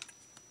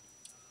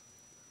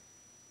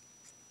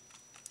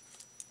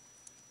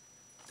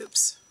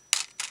 Oops.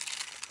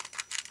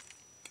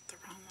 Get the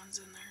wrong ones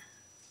in there.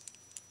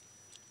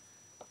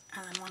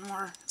 And then one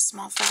more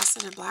small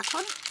faceted black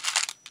one.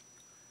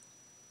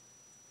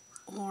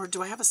 Or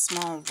do I have a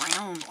small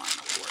round one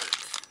that would work?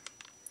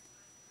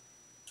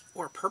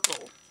 Or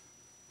purple.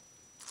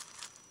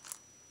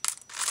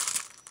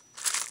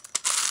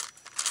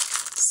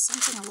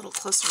 Something a little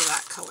closer to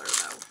that color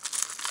though.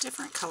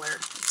 Different color.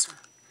 That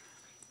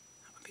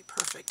would be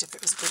perfect if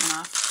it was big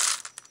enough.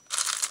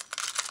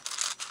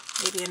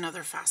 Maybe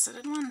another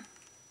faceted one.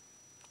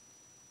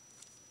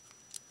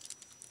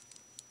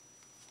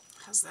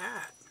 How's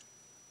that?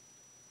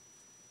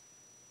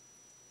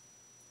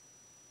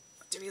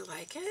 Do we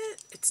like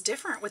it? It's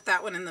different with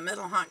that one in the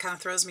middle, huh? It kind of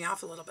throws me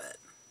off a little bit.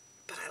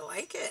 But I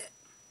like it.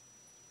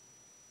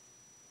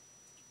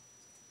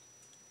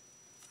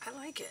 I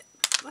like it.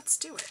 Let's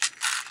do it.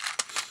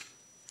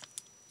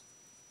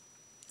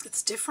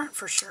 It's different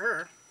for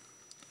sure.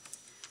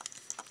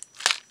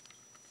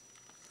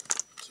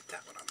 Keep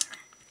that one on there.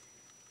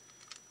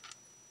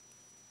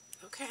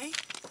 Okay.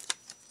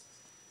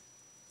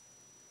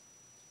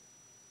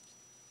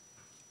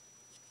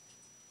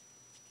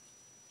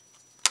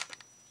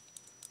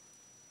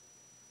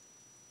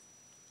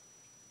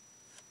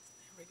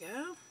 There we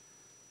go.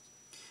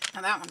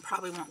 Now that one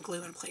probably won't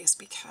glue in place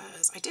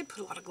because I did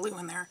put a lot of glue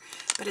in there,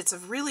 but it's a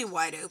really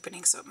wide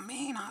opening, so it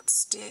may not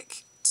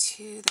stick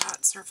to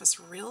that surface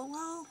real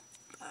well,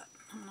 but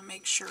I'm going to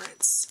make sure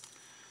it's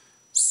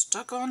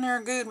stuck on there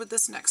good with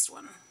this next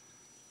one.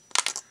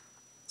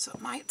 So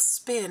it might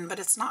spin, but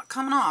it's not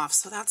coming off,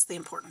 so that's the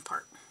important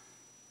part.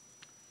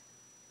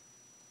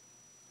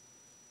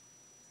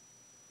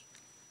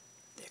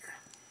 There.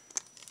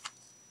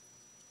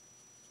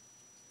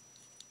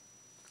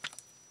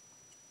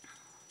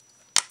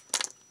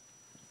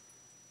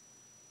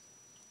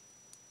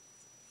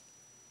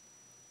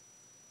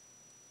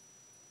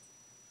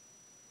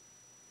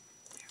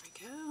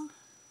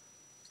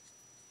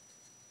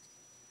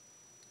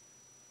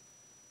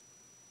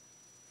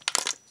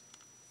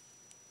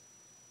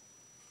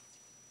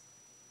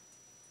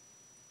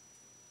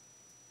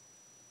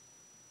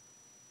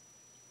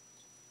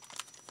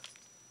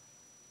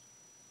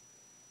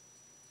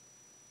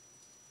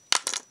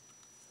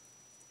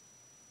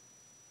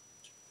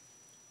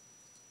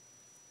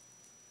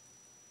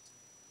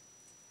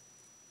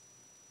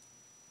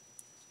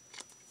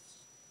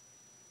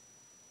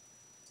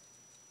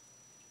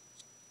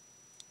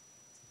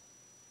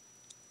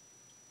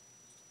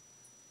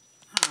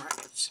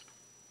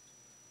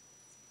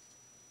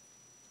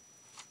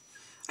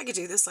 I could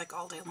do this like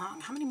all day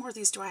long. How many more of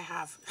these do I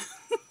have?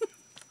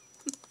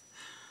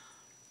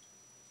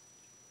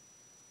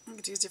 I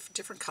could do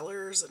different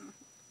colors, and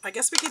I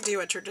guess we could do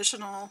a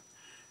traditional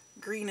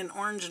green and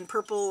orange and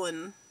purple,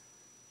 and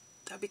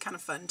that'd be kind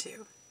of fun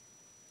too.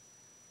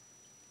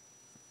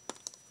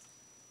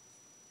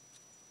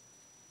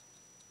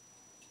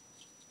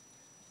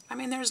 I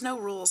mean, there's no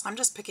rules. I'm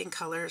just picking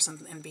colors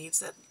and beads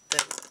that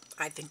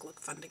I think look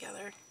fun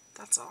together.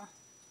 That's all.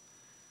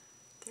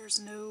 There's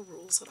no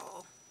rules at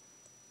all.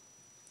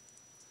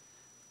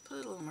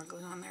 Put a little more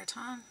glue on there,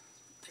 Tom.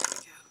 There we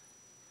go.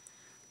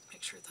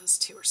 Make sure those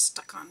two are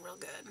stuck on real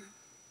good.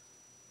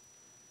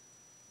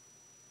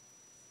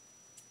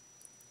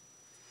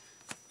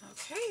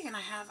 Okay, and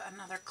I have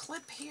another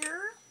clip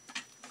here.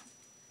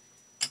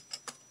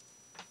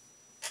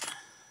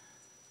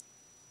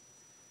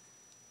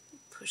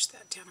 Push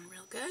that down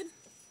real good.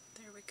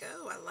 There we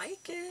go. I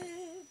like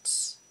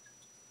it.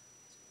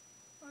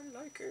 I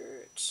like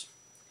it.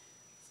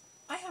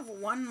 I have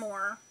one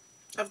more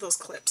of those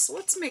clips. So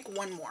let's make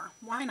one more.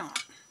 Why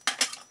not?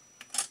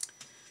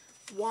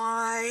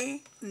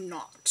 Why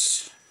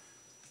not?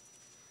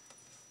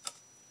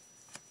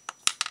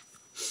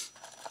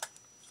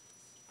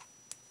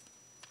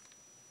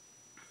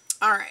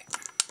 All right.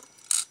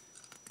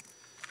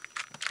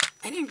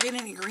 I didn't get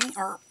any green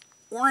or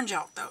orange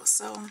out though,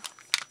 so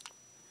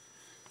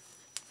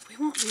we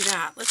won't do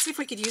that. Let's see if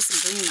we could use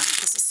some green though.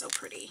 This is so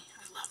pretty.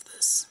 I love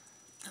this.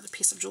 Another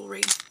piece of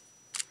jewelry.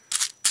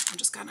 I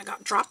just kind of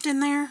got dropped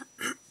in there.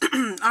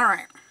 All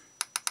right.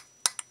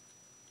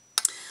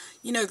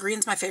 You know,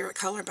 green's my favorite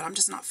color, but I'm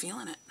just not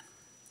feeling it.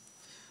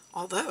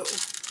 Although,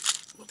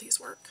 will these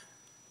work?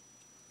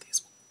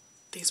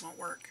 These won't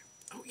work.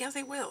 Oh, yeah,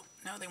 they will.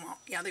 No, they won't.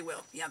 Yeah, they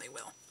will. Yeah, they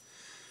will.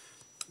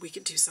 We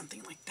could do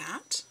something like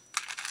that.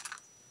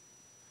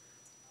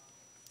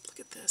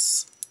 Look at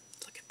this.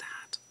 Look at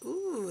that.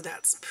 Ooh,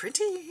 that's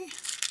pretty.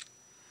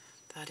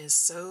 That is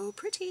so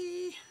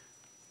pretty.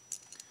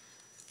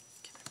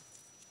 Can I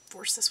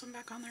force this one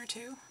back on there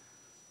too?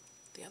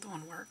 The other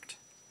one worked.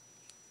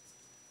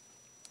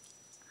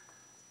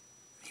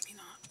 Maybe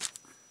not.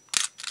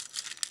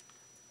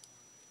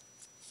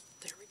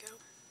 There we go.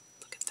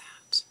 Look at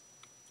that.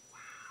 Wow.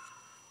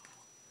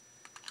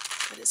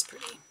 That is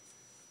pretty.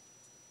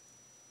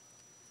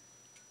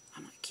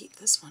 I might keep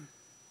this one.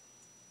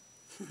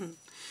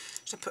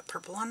 Should I put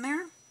purple on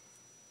there?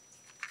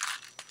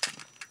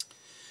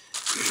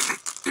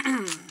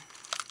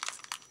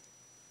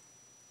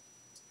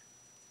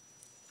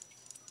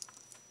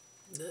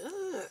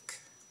 Look.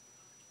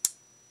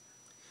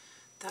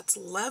 That's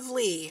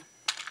lovely.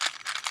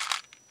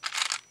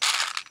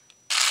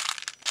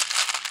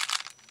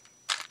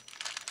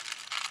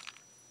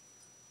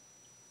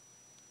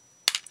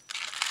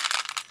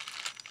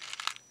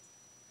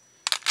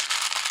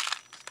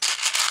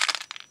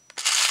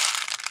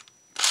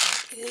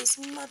 That is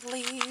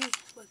lovely.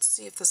 Let's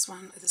see if this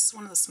is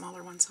one of the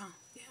smaller ones, huh?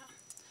 Yeah.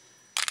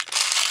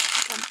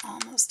 I think I'm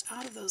almost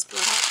out of those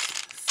black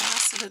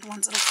faceted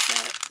ones that'll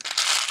fit.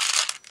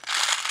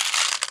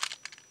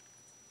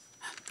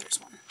 There's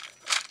one.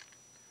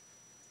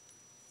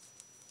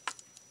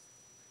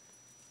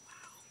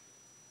 Wow.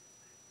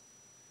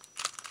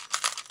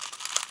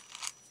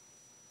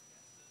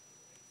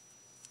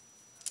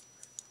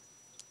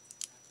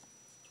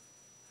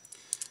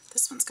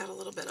 This one's got a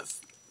little bit of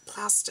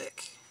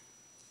plastic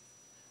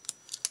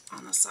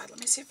on the side. Let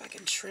me see if I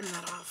can trim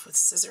that off with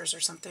scissors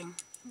or something.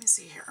 Let me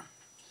see here.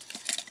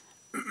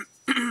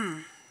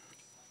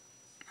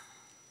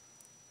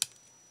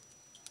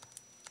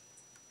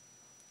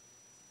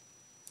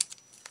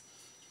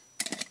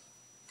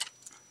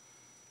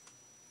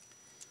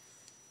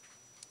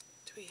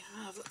 Do we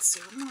have, let's see,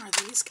 what more are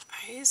these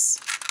guys?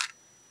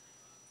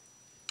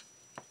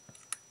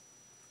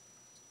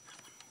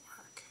 That one will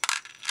work.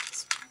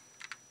 This one.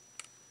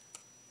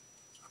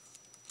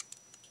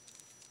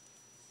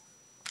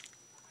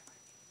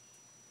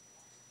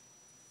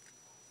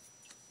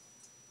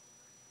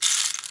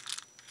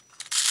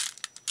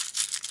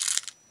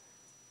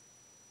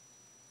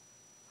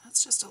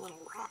 That's just a little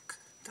rock.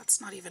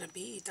 That's not even a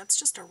bead. That's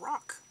just a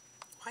rock.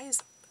 Why is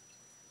it?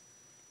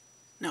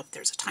 Nope,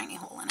 there's a tiny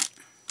hole in it.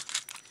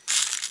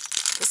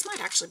 This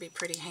might actually be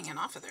pretty hanging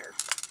off of there.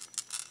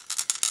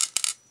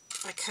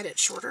 If I cut it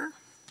shorter,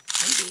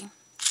 maybe.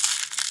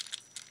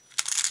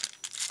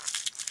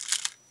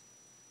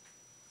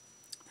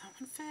 That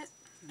one fit?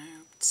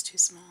 No, it's too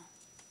small.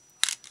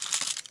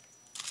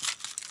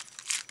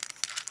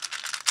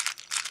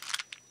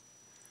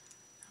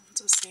 That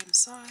one's the same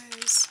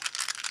size.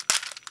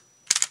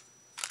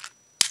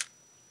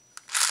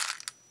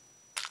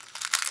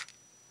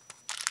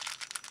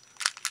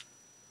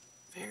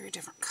 Very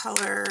different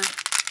color.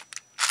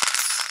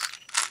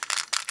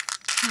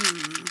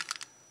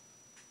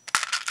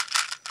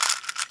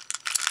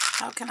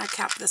 How can I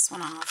cap this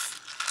one off?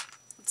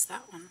 What's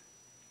that one?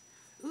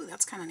 Ooh,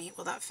 that's kind of neat.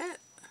 Will that fit?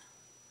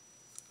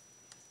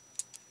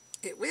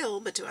 It will,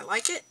 but do I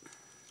like it?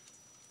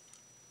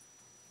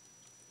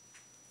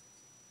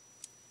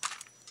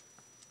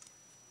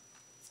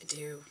 I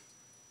do.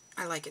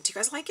 I like it. Do you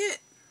guys like it?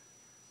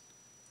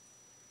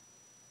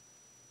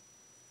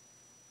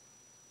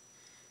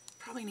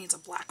 Probably needs a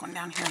black one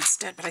down here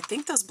instead, but I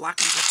think those black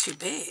ones are too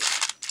big.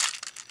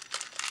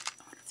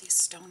 I wonder if these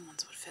stone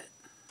ones would fit.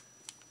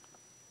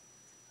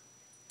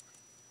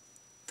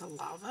 The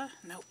lava?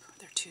 Nope,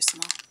 they're too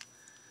small.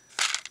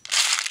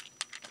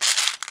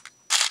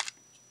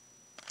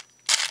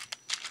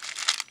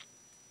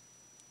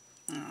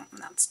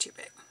 That's too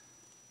big.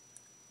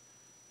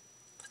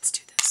 Let's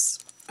do this.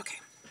 Okay.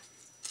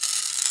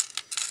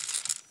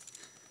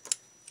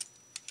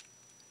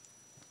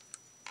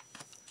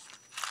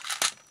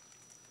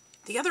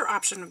 The other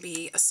option would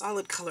be a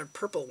solid colored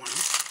purple one.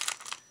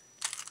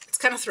 It's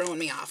kind of throwing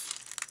me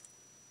off.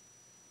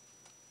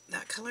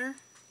 That color,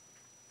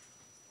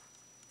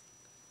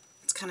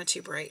 it's kind of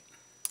too bright.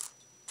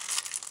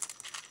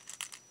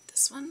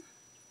 This one,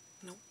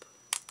 nope.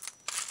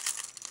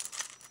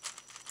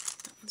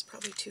 That one's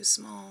probably too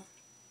small.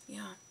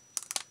 Yeah.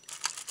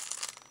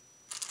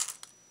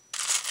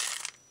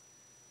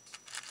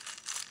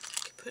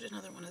 Could put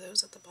another one of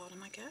those at the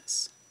bottom, I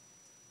guess.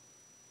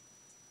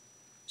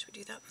 Should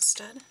we do that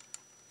instead?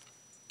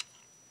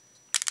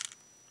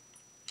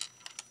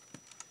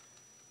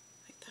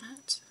 Like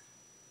that.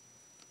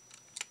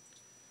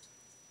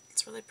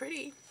 It's really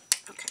pretty.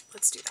 Okay,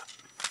 let's do that.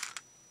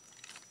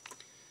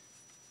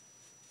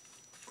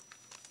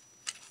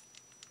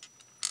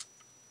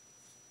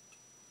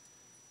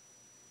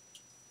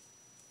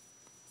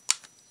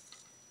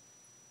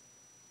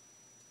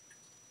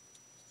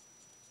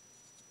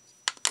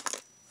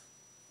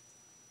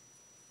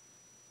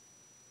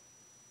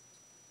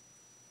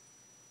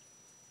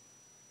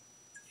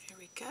 Here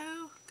we go.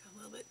 Got a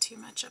little bit too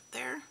much up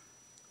there.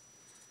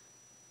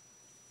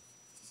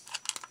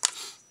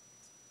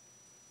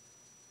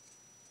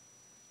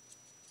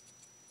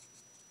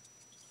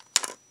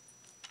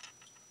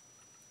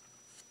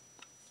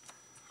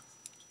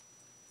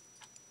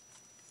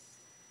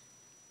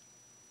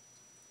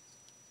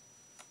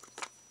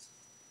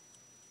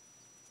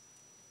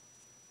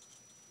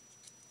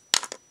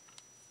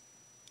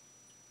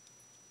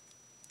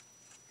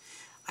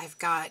 I've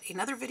got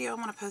another video I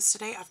want to post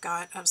today. I've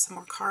got some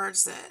more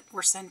cards that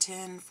were sent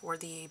in for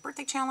the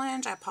birthday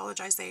challenge. I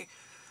apologize, they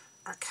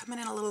are coming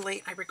in a little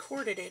late. I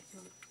recorded it,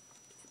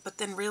 but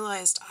then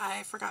realized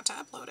I forgot to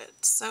upload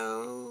it.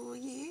 So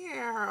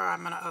yeah,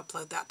 I'm going to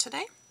upload that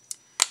today.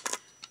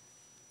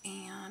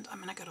 And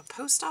I'm going to go to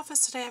post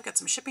office today. I've got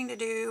some shipping to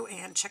do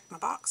and check my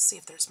box, see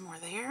if there's more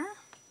there.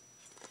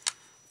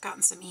 I've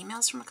gotten some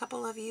emails from a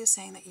couple of you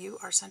saying that you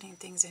are sending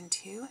things in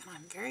too, and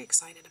I'm very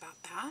excited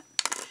about that.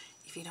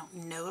 If you don't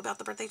know about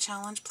the birthday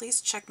challenge,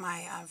 please check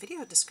my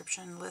video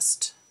description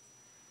list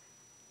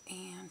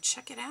and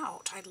check it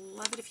out. I'd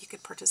love it if you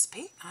could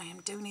participate. I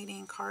am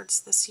donating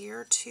cards this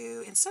year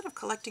to, instead of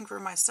collecting for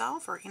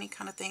myself or any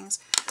kind of things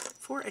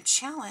for a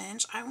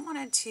challenge, I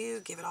wanted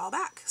to give it all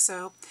back.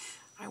 So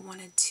I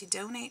wanted to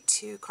donate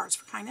to Cards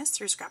for Kindness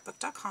through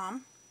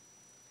scrapbook.com.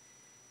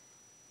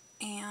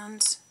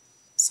 And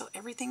so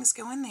everything's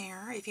going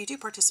there. If you do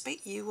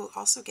participate, you will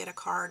also get a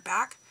card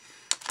back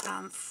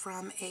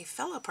from a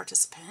fellow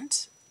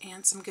participant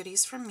and some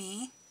goodies from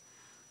me.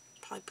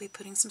 Probably be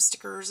putting some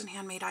stickers and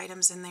handmade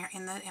items in there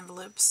in the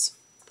envelopes.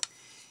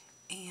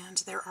 And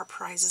there are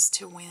prizes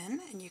to win,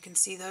 and you can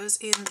see those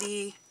in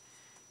the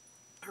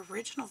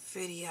original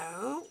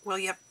video. Well,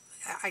 yep,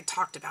 I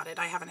talked about it.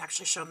 I haven't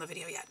actually shown the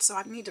video yet, so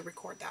I need to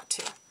record that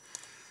too.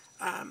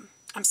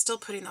 I'm still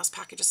putting those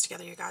packages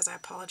together, you guys. I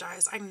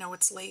apologize. I know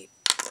it's late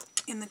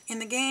in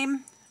the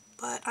game,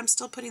 but I'm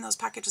still putting those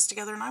packages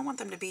together, and I want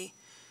them to be,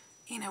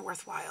 you know,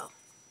 worthwhile.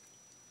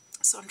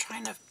 So I'm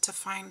trying to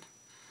find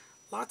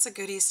lots of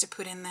goodies to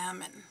put in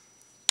them and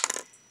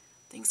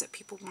things that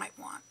people might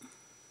want.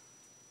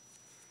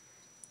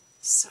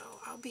 So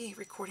I'll be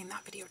recording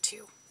that video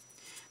too.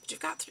 But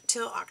you've got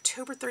till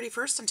October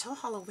 31st until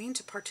Halloween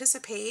to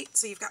participate,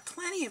 so you've got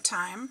plenty of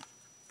time.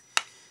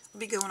 It'll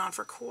be going on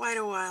for quite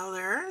a while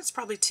there. It's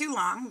probably too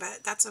long,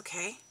 but that's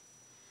okay.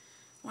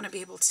 I want to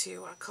be able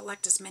to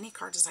collect as many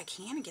cards as I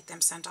can and get them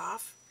sent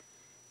off.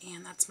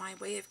 And that's my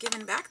way of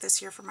giving back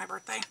this year for my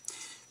birthday.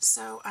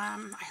 So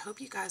I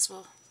hope you guys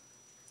will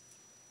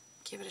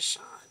give it a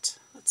shot.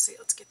 Let's see,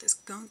 let's get this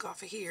gunk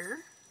off of here.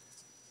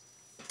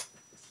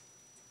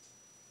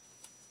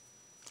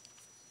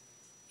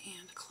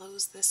 And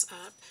close this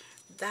up.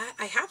 That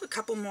I have a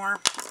couple more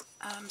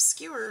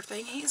skewer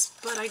thingies,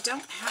 but I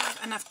don't have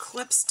enough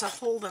clips to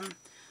hold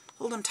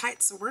them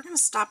tight, so we're going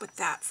to stop with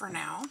that for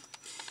now.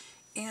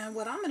 And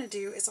what I'm going to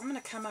do is I'm going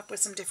to come up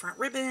with some different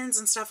ribbons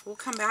and stuff. We'll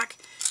come back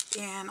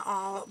and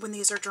when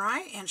these are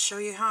dry and show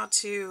you how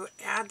to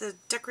add the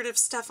decorative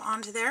stuff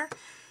onto there.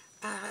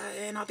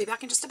 And I'll be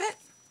back in just a bit.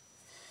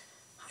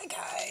 Hi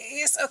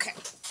guys. Okay.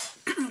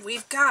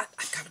 I've got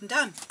them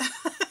done.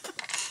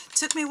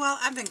 Took me a while.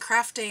 I've been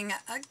crafting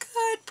a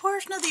good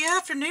portion of the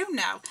afternoon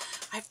now.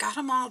 I've got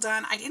them all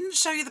done. I didn't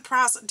show you the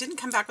process, didn't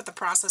come back with the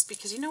process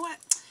because you know what?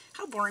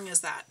 How boring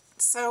is that?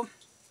 So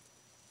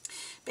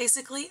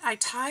basically I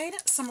tied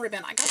some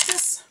ribbon. I got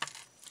this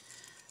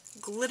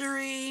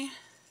glittery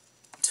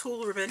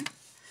tool ribbon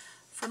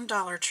from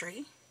Dollar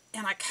Tree,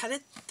 and I cut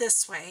it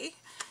this way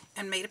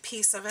and made a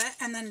piece of it,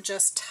 and then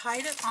just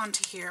tied it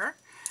onto here,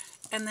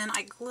 and then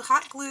I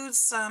hot glued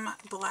some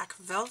black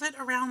velvet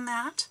around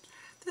that.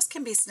 This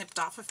can be snipped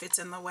off if it's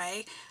in the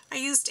way. I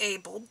used a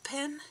bulb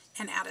pin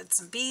and added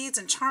some beads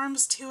and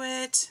charms to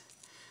it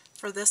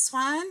for this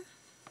one.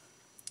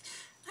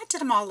 I did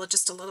them all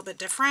just a little bit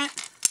different.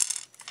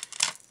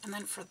 And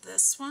then for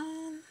this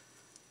one,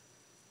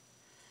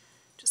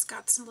 just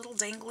got some little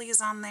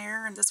danglies on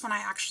there, and this one I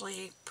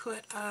actually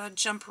put a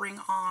jump ring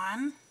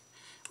on,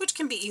 which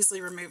can be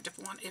easily removed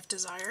if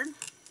desired.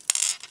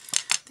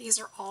 These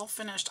are all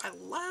finished. I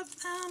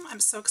love them. I'm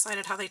so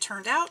excited how they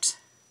turned out.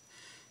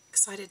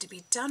 Excited to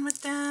be done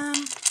with them.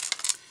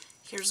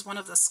 Here's one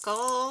of the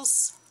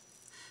skulls.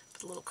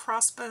 Put little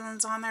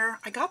crossbones on there.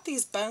 I got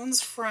these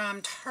bones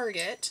from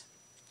Target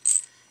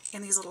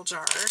in these little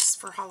jars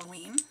for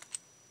Halloween.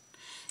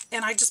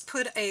 And I just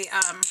put a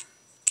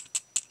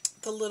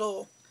the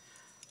little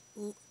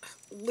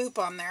loop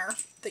on there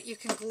that you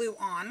can glue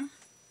on.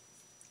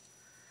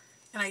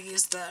 And I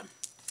used the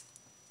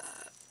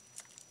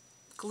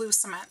glue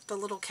cement, the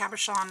little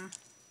cabochon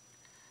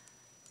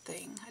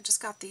thing. I just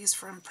got these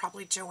from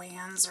probably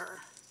Joann's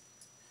or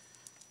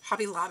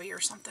Hobby Lobby or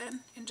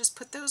something, and just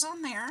put those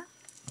on there.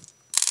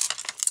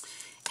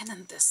 And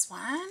then this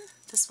one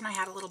I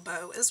had a little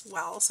bow as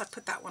well, so I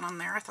put that one on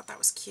there. I thought that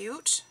was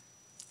cute.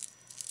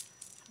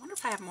 I wonder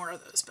if I have more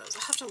of those bows.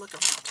 I'll have to look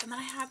them up. And then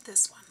I had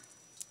this one.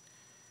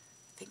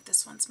 I think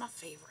this one's my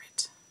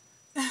favorite.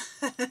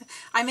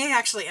 I may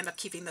actually end up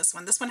keeping this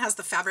one. This one has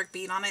the fabric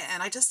bead on it,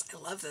 and I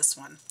love this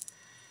one.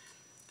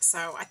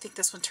 So I think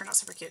this one turned out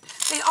super cute.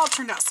 They all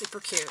turned out super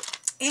cute.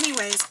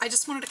 Anyways, I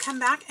just wanted to come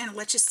back and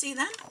let you see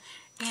them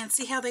and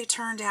see how they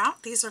turned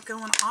out. These are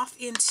going off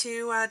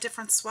into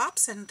different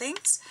swaps and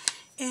things.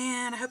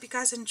 And I hope you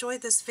guys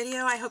enjoyed this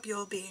video. I hope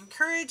you'll be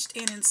encouraged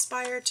and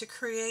inspired to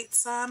create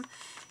some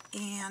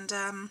and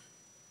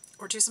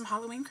or do some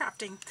Halloween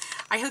crafting.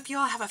 I hope you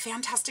all have a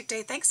fantastic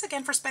day. Thanks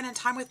again for spending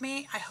time with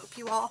me. I hope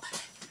you all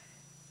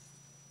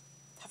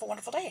have a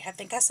wonderful day. I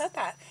think I said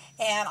that.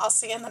 And I'll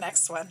see you in the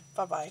next one.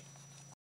 Bye-bye.